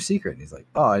 what's your secret? And he's like,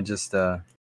 oh, I just, I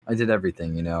did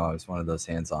everything, you know. I was one of those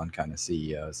hands-on kind of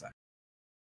CEOs.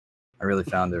 I really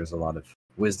found there was a lot of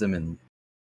wisdom and,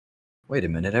 wait a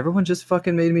minute, everyone just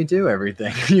fucking made me do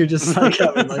everything. You're just like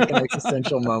having like an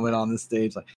existential moment on the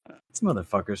stage, like, this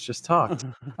motherfuckers just talked.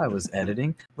 I was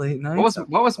editing late night.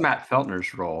 What was Matt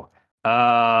Feltner's role?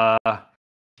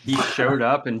 He showed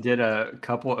up and did a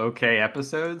couple okay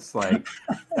episodes. Like,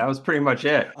 that was pretty much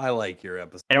it. I like your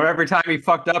episode. And every time he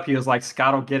fucked up, he was like,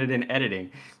 Scott will get it in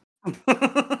editing.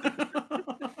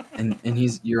 and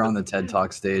you're on the TED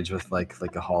Talk stage with like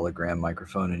a hologram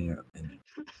microphone, and you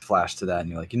flash to that, and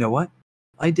you're like, you know what?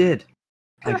 I did.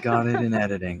 I got it in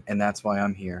editing, and that's why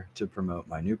I'm here to promote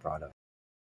my new product,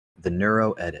 the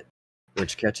Neuro Edit,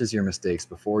 which catches your mistakes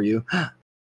before you.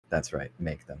 That's right,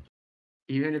 make them.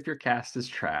 Even if your cast is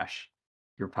trash,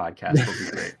 your podcast will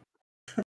be great.